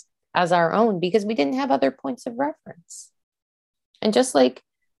beliefs as our own because we didn't have other points of reference. And just like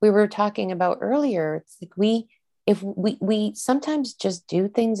we were talking about earlier, it's like we sometimes just do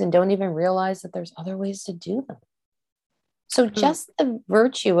things and don't even realize that there's other ways to do them. So just the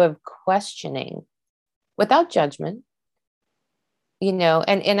virtue of questioning without judgment,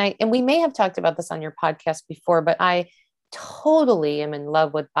 and we may have talked about this on your podcast before, but I totally am in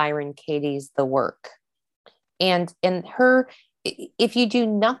love with Byron Katie's The Work. And her, if you do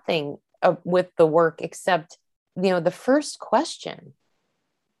nothing with the work except, the first question,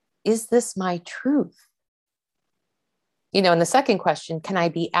 is this my truth? And the second question, can I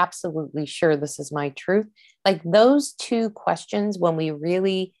be absolutely sure this is my truth? Like those two questions, when we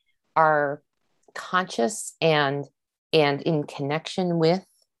really are conscious and in connection with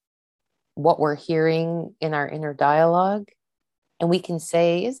what we're hearing in our inner dialogue, and we can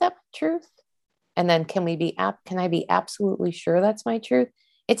say, is that my truth? And then can I be absolutely sure that's my truth?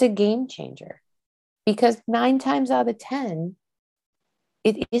 It's a game changer because 9 times out of 10,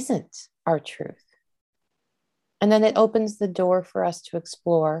 it isn't our truth. And then it opens the door for us to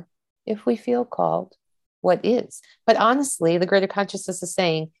explore, if we feel called, what is. But honestly, the greater consciousness is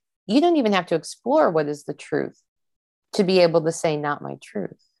saying, you don't even have to explore what is the truth to be able to say, not my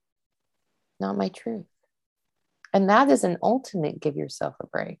truth, not my truth. And that is an ultimate give yourself a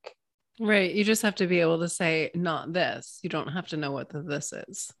break. Right. You just have to be able to say, not this. You don't have to know what the this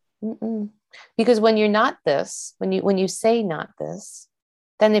is. Mm-mm. Because when you're not this, when you say not this,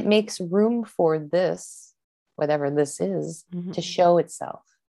 then it makes room for this, whatever this is, to show itself.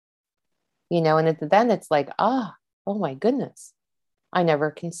 And then it's like, oh my goodness, I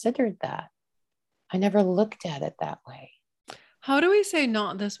never considered that. I never looked at it that way. How do we say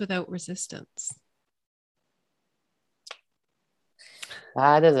not this without resistance?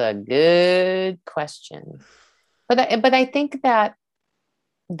 That is a good question. But I think that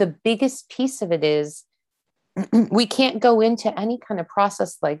the biggest piece of it is we can't go into any kind of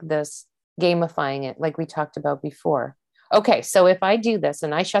process like this, gamifying it, like we talked about before. Okay, so if I do this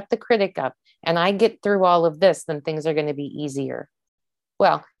and I shut the critic up and I get through all of this, then things are going to be easier.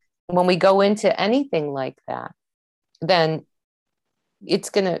 Well, when we go into anything like that, then it's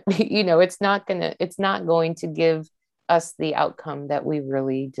going to, it's not going to give us the outcome that we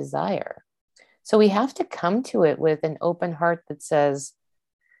really desire. So we have to come to it with an open heart that says,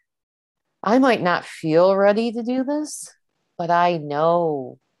 I might not feel ready to do this, but I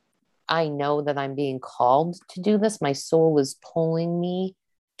know that I'm being called to do this. My soul is pulling me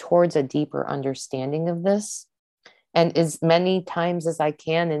towards a deeper understanding of this. And as many times as I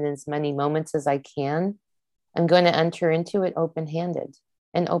can, and as many moments as I can, I'm going to enter into it open-handed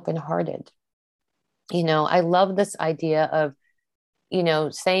and open-hearted. I love this idea of,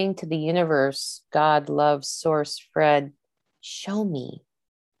 saying to the universe, God, love, source, Fred, show me.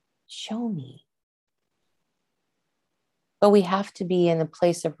 But we have to be in a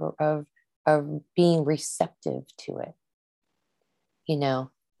place of being receptive to it, and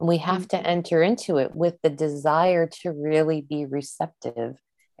we have to enter into it with the desire to really be receptive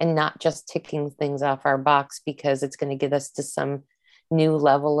and not just ticking things off our box because it's going to get us to some new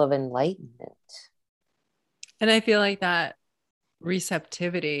level of enlightenment. And I feel like that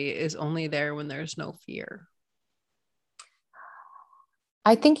receptivity is only there when there's no fear.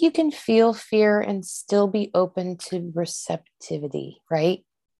 I think you can feel fear and still be open to receptivity, right?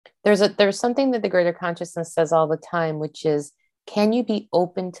 There's something that the greater consciousness says all the time, which is, can you be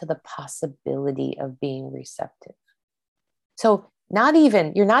open to the possibility of being receptive? So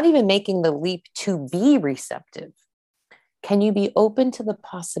you're not even making the leap to be receptive. Can you be open to the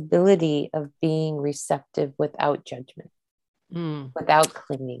possibility of being receptive without judgment, without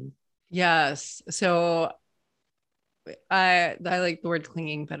clinging? Yes. So I like the word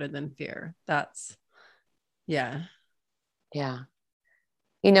clinging better than fear. That's yeah. Yeah.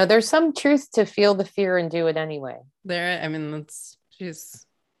 There's some truth to feel the fear and do it anyway. I mean, that's she's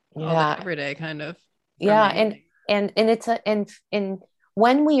all day, every day kind of. Yeah. Me. And it's and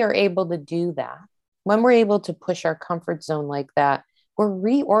when we are able to do that, when we're able to push our comfort zone like that, we're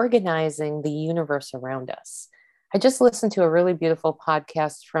reorganizing the universe around us. I just listened to a really beautiful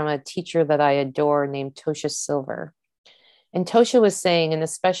podcast from a teacher that I adore named Tosha Silver. And Tosha was saying, and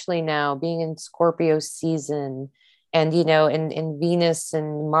especially now being in Scorpio season and, and Venus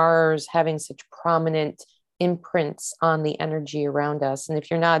and Mars having such prominent imprints on the energy around us. And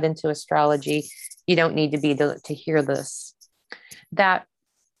if you're not into astrology, you don't need to be to hear this, that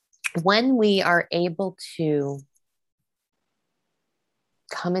when we are able to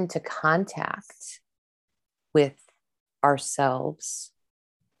come into contact with ourselves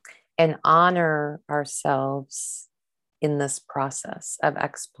and honor ourselves in this process of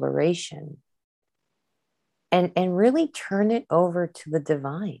exploration and really turn it over to the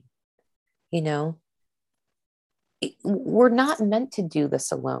divine, we're not meant to do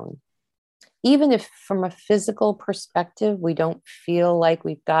this alone. Even if from a physical perspective, we don't feel like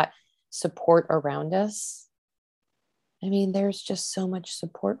we've got support around us. I mean, there's just so much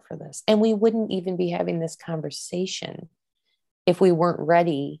support for this. And we wouldn't even be having this conversation if we weren't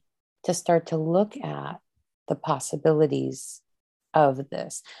ready to start to look at the possibilities of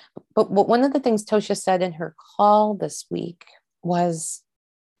this. But one of the things Tosha said in her call this week was,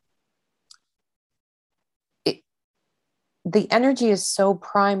 the energy is so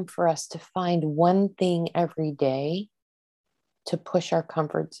prime for us to find one thing every day to push our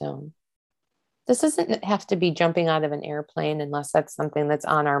comfort zone. This doesn't have to be jumping out of an airplane unless that's something that's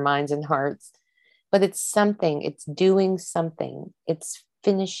on our minds and hearts, but it's doing something. It's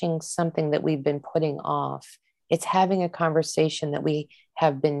finishing something that we've been putting off. It's having a conversation that we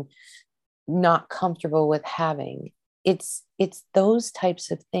have been not comfortable with having. It's those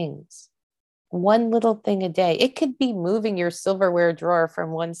types of things. One little thing a day. It could be moving your silverware drawer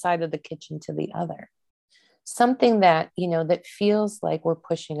from one side of the kitchen to the other. Something that, that feels like we're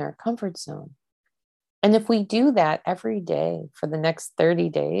pushing our comfort zone. And if we do that every day for the next 30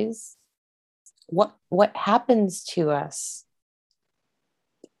 days, what happens to us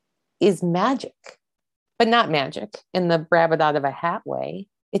is magic, but not magic in the rabbit out of a hat way.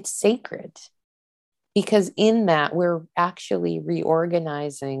 It's sacred, because in that we're actually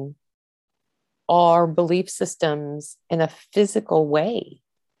reorganizing our belief systems in a physical way.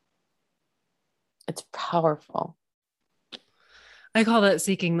 It's powerful. I call that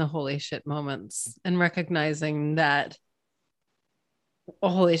seeking the holy shit moments and recognizing that a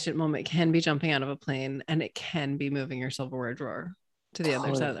holy shit moment can be jumping out of a plane, and it can be moving your silverware drawer to the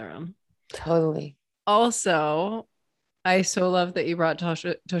other side of the room. Totally. Also, I so love that you brought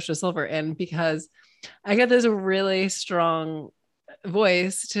Tosha Silver in, because I got this really strong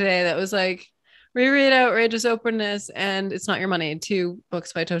voice today that was like, reread Outrageous Openness and It's Not Your Money, 2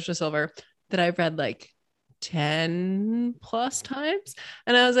 books by Tosha Silver that I've read like 10 plus times.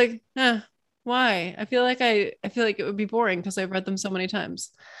 And I was like, why? I feel like it would be boring because I've read them so many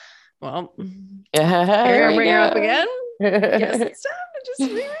times. Well, here I bring her up again. Yes, it's time to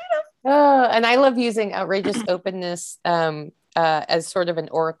just reread them. Oh, and I love using Outrageous Openness as sort of an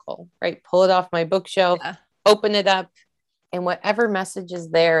oracle, right? Pull it off my bookshelf, open it up, and whatever message is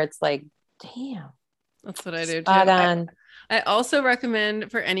there, it's like, damn. That's what I do too. On. I also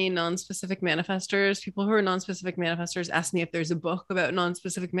recommend for any non-specific manifestors, people who are non-specific manifestors ask me if there's a book about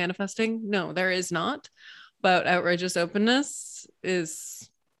non-specific manifesting. No, there is not. But Outrageous Openness is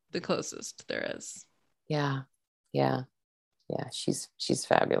the closest there is. Yeah. She's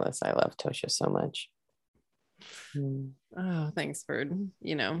fabulous. I love Tosha so much. Oh, thanks for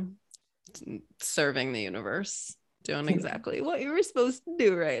serving the universe, doing exactly what you were supposed to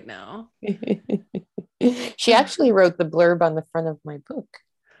do right now. She actually wrote the blurb on the front of my book.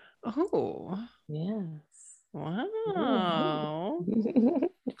 Oh, yes. Wow.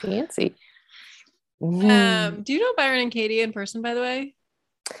 Fancy. Do you know Byron and Katie in person, by the way?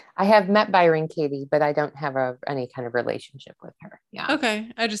 I have met Byron Katie, but I don't have any kind of relationship with her. Yeah.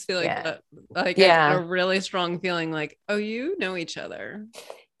 Okay. I just feel like that, I got a really strong feeling like, oh, you know each other.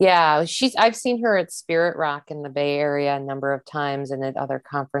 Yeah. I've seen her at Spirit Rock in the Bay Area a number of times and at other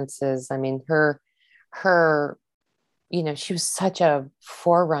conferences. I mean, her, she was such a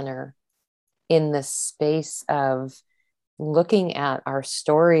forerunner in the space of looking at our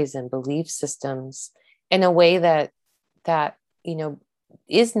stories and belief systems in a way that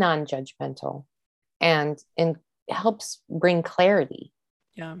is non-judgmental and helps bring clarity.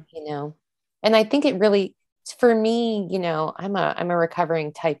 Yeah. And I think it really, for me, I'm a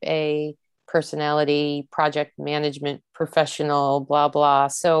recovering type A personality, project management professional, blah, blah.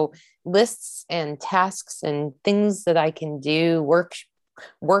 So lists and tasks and things that I can do,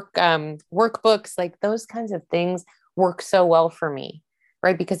 workbooks, like those kinds of things work so well for me,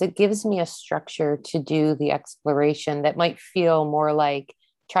 right? Because it gives me a structure to do the exploration that might feel more like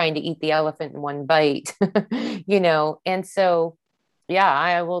trying to eat the elephant in one bite, And so,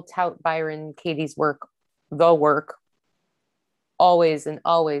 I will tout Byron Katie's work, the work, always and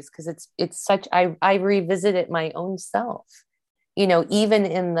always, because it's such, I revisit it my own self, even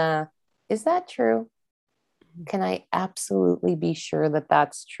in is that true? Can I absolutely be sure that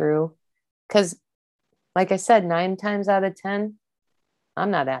that's true? Because like I said, 9 times out of 10,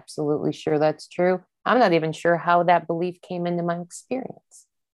 I'm not absolutely sure that's true. I'm not even sure how that belief came into my experience.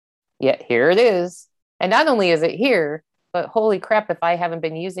 Yet here it is. And not only is it here, but holy crap, if I haven't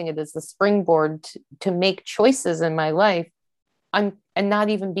been using it as the springboard to make choices in my life, and not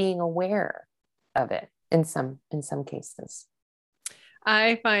even being aware of it in some cases.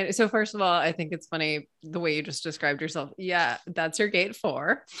 I find, so first of all, I think it's funny the way you just described yourself. Yeah, that's your gate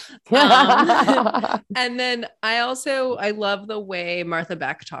 4. And then I love the way Martha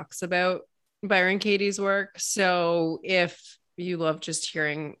Beck talks about Byron Katie's work. So if you love just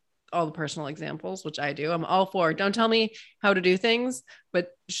hearing all the personal examples, which I do, I'm all for, don't tell me how to do things, but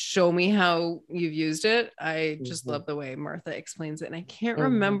show me how you've used it. I just love the way Martha explains it. And I can't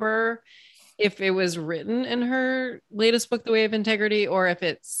remember if it was written in her latest book, The Way of Integrity, or if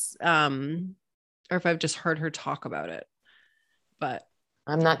it's, or if I've just heard her talk about it, but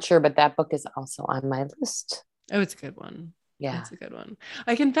I'm not sure, but that book is also on my list. Oh, it's a good one. Yeah. That's a good one.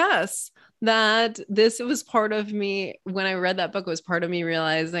 I confess that this was part of me when I read that book, was part of me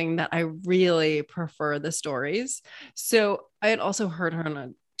realizing that I really prefer the stories. So I had also heard her on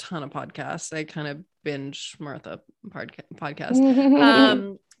a ton of podcasts. I kind of binge Martha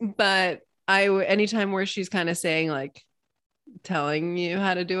podcasts. But anytime where she's kind of saying like telling you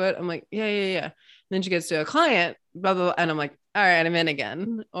how to do it, I'm like, yeah, yeah, yeah. And then she gets to a client, blah, blah, blah, and I'm like, all right, I'm in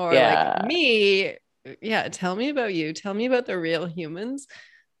again. Or like Yeah. me, yeah, tell me about you. Tell me about the real humans.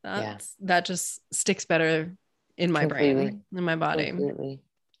 Yeah. That just sticks better in my Completely. brain, in my body. Completely.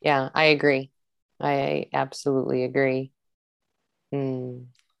 Yeah, I agree. I absolutely agree. Mm,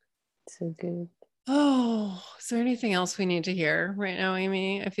 so good. Oh, is there anything else we need to hear right now,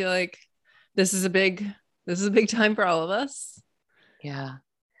 Amy? I feel like this is a big time for all of us. Yeah.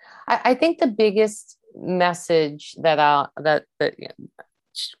 I think the biggest message that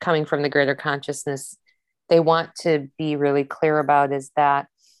coming from the greater consciousness, they want to be really clear about is that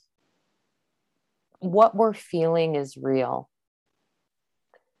what we're feeling is real.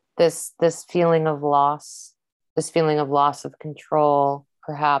 This feeling of loss, this feeling of loss of control,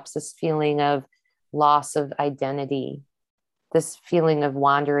 perhaps this feeling of loss of identity, this feeling of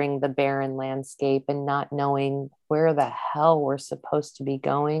wandering the barren landscape and not knowing where the hell we're supposed to be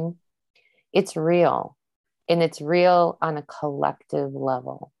going. It's real, and it's real on a collective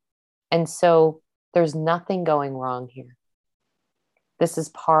level. And so there's nothing going wrong here. This is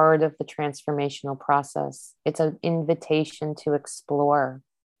part of the transformational process. It's an invitation to explore.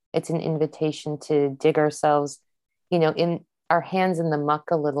 It's an invitation to dig ourselves, in our hands in the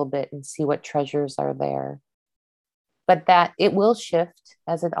muck a little bit and see what treasures are there. But that it will shift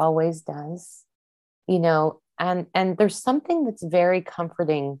as it always does, and there's something that's very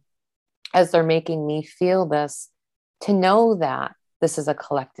comforting as they're making me feel this, to know that this is a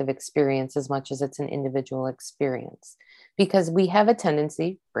collective experience as much as it's an individual experience, because we have a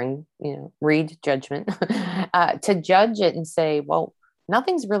tendency, read judgment, to judge it and say, well,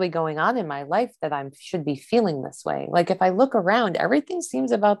 nothing's really going on in my life that I should be feeling this way. Like if I look around, everything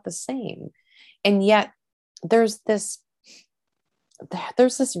seems about the same. And yet there's this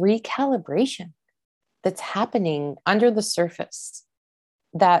recalibration that's happening under the surface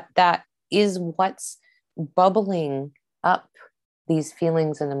that is what's bubbling up these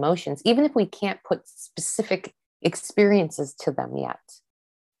feelings and emotions, even if we can't put specific experiences to them yet.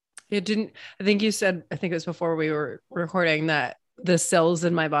 It didn't, I think you said, I think it was before we were recording, that the cells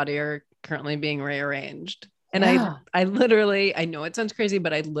in my body are currently being rearranged. And Yeah. I literally, I know it sounds crazy,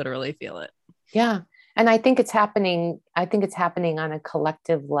 but I literally feel it. Yeah. And I think it's happening on a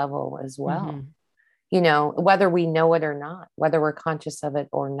collective level as well. Mm-hmm. Whether we know it or not, whether we're conscious of it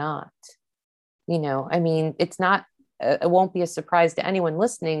or not. I mean, it won't be a surprise to anyone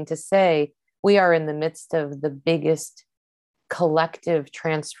listening to say we are in the midst of the biggest collective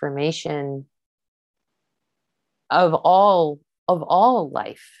transformation of all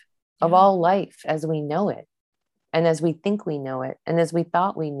life, of Yeah. all life as we know it, and as we think we know it, and as we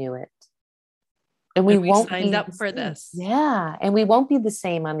thought we knew it. And we And we won't signed be up the for same. this. Yeah. And we won't be the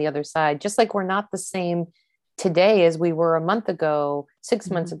same on the other side, just like we're not the same today as we were a month ago, 6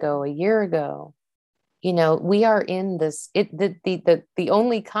 months Mm-hmm. ago, a year ago. We are in this, the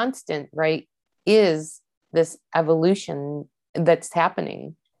only constant, right, is this evolution that's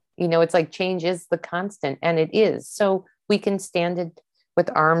happening. It's like change is the constant, and it is. So we can stand it with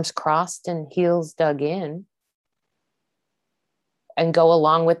arms crossed and heels dug in and go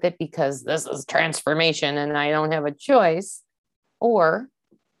along with it because this is transformation and I don't have a choice. Or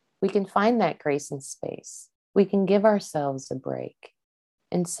we can find that grace and space. We can give ourselves a break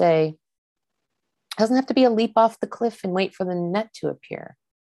and say, it doesn't have to be a leap off the cliff and wait for the net to appear.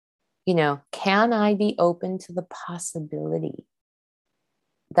 Can I be open to the possibility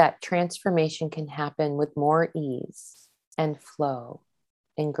that transformation can happen with more ease and flow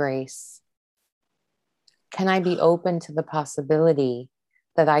and grace? Can I be open to the possibility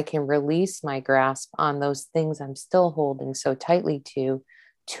that I can release my grasp on those things I'm still holding so tightly to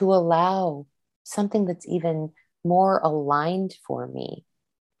allow something that's even more aligned for me?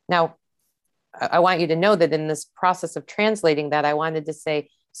 Now, I want you to know that in this process of translating that, I wanted to say,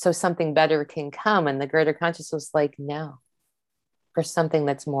 so something better can come. And the greater consciousness was like, no, for something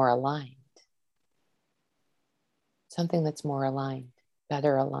that's more aligned, something that's more aligned,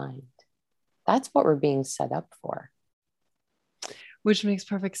 better aligned. That's what we're being set up for. Which makes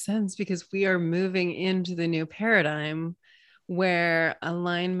perfect sense because we are moving into the new paradigm where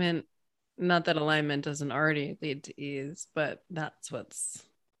alignment, not that alignment doesn't already lead to ease, but that's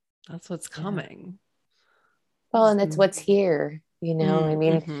Yeah. coming. Well, and it's what's here, I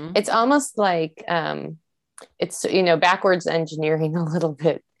mean, Mm-hmm. it's almost like It's, backwards engineering a little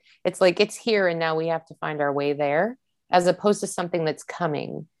bit. It's like it's here and now we have to find our way there, as opposed to something that's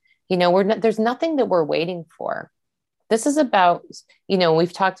coming. We're not, there's nothing that we're waiting for. This is about,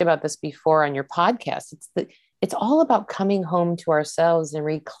 we've talked about this before on your podcast. It's all about coming home to ourselves and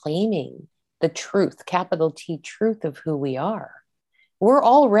reclaiming the truth, capital T truth of who we are. We're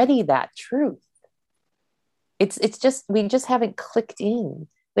already that truth. It's just, we just haven't clicked in.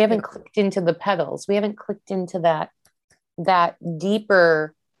 We haven't clicked into the petals. We haven't clicked into that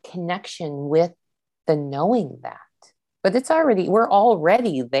deeper connection with the knowing that. But we're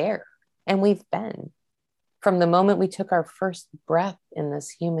already there. And we've been from the moment we took our first breath in this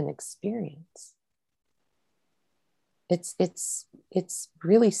human experience. It's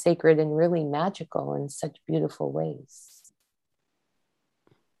really sacred and really magical in such beautiful ways.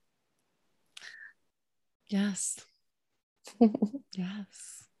 Yes.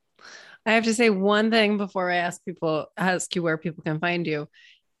 Yes. I have to say one thing before I ask you where people can find you.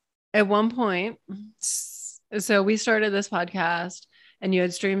 At one point, so we started this podcast and you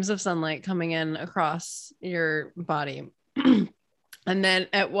had streams of sunlight coming in across your body. And then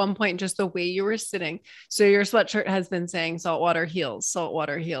at one point, just the way you were sitting. So your sweatshirt has been saying saltwater heals,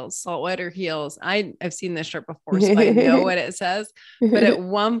 saltwater heals, saltwater heals. I've seen this shirt before, so I know what it says. But at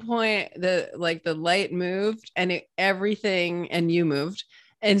one point, the light moved and everything, and you moved.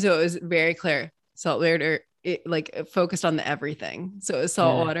 And so it was very clear. Saltwater, it focused on the everything. So it was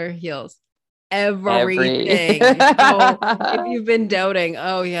saltwater heals everything. So if you've been doubting,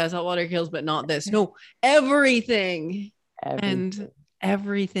 oh yeah, saltwater heals, but not this. No, everything. And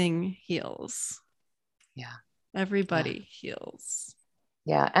everything heals. Yeah. Everybody heals.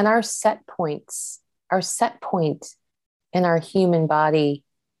 Yeah. And our set point in our human body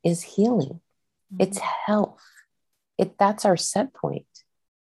is healing. Mm-hmm. It's health. That's our set point.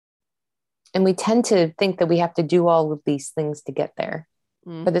 And we tend to think that we have to do all of these things to get there.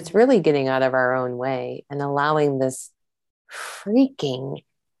 Mm-hmm. But it's really getting out of our own way and allowing this freaking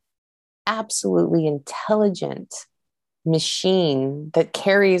absolutely intelligent machine that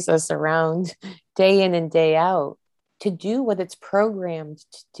carries us around day in and day out to do what it's programmed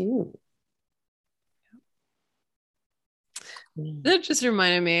to do. That just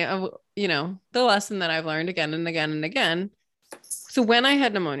reminded me of, the lesson that I've learned again and again and again. So when I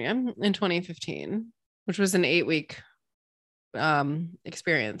had pneumonia in 2015, which was an 8-week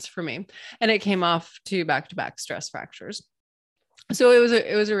experience for me, and it came off to back-to-back stress fractures. So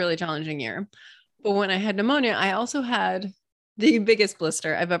it was a really challenging year. But when I had pneumonia, I also had the biggest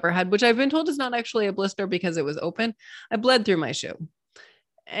blister I've ever had, which I've been told is not actually a blister because it was open. I bled through my shoe.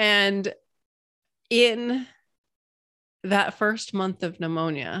 And in that first month of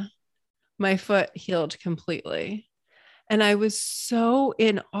pneumonia, my foot healed completely. And I was so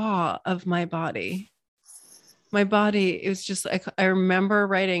in awe of my body. My body, it was just like, I remember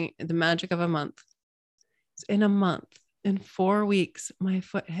writing the magic of a month. In a month, in 4 weeks, my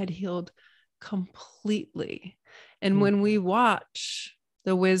foot had healed completely. And when we watch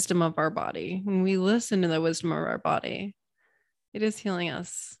the wisdom of our body, when we listen to the wisdom of our body, it is healing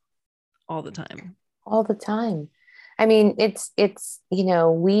us all the time. All the time. I mean, it's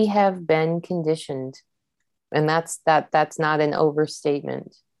we have been conditioned, and that's not an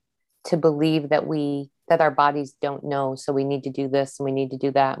overstatement, to believe that our bodies don't know. So we need to do this and we need to do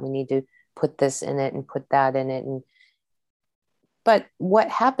that. And we need to put this in it and put that in it. But what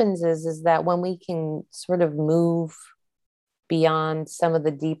happens is that when we can sort of move beyond some of the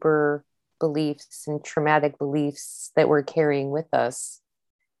deeper beliefs and traumatic beliefs that we're carrying with us,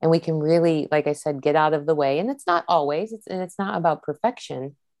 and we can really, like I said, get out of the way. And it's not always, it's not about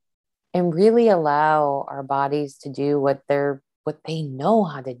perfection, and really allow our bodies to do what they know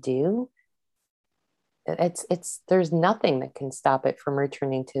how to do. There's nothing that can stop it from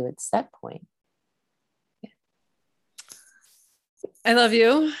returning to its set point. I love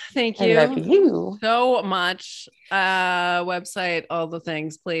you. Thank you. I love you so much. Website, all the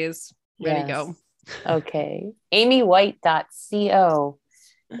things, please. Ready, go. Okay. amywhite.co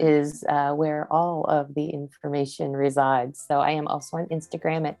is where all of the information resides. So I am also on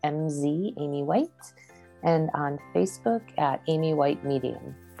Instagram at mzamywhite and on Facebook at Amy White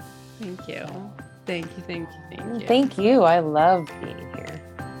Medium. Thank you. Thank you. Thank you. Thank you. Thank you. I love being here.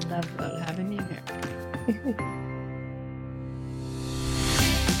 Love having you here.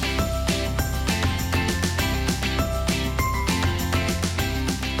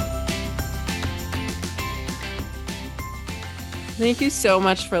 Thank you so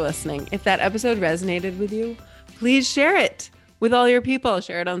much for listening. If that episode resonated with you, please share it with all your people.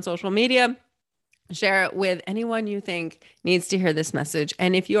 Share it on social media. Share it with anyone you think needs to hear this message.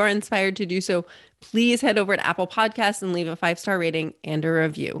 And if you are inspired to do so, please head over to Apple Podcasts and leave a 5-star rating and a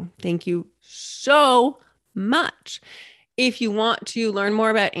review. Thank you so much. If you want to learn more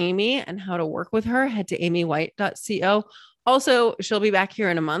about Amy and how to work with her, head to amywhite.co. Also, she'll be back here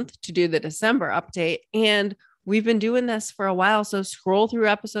in a month to do the December update. And we've been doing this for a while. So scroll through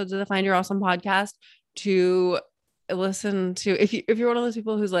episodes of the Find Your Awesome podcast to listen to, if you're one of those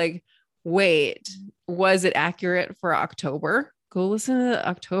people who's like, wait, was it accurate for October? Go listen to the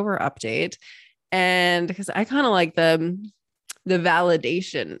October update. And because I kind of like the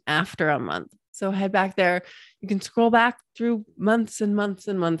validation after a month. So head back there. You can scroll back through months and months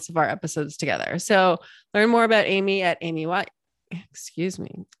and months of our episodes together. So learn more about Amy at Amy White.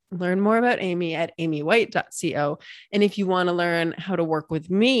 Learn more about Amy at amywhite.co. And if you want to learn how to work with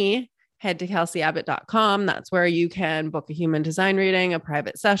me, head to kelseyabbott.com. That's where you can book a human design reading, a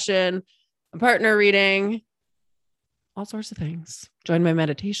private session, a partner reading, all sorts of things. Join my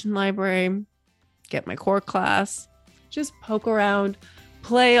meditation library, get my core class, just poke around,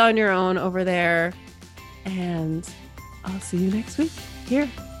 play on your own over there. And I'll see you next week here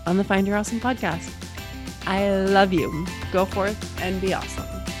on the Find Your Awesome podcast. I love you. Go forth and be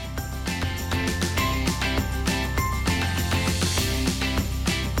awesome.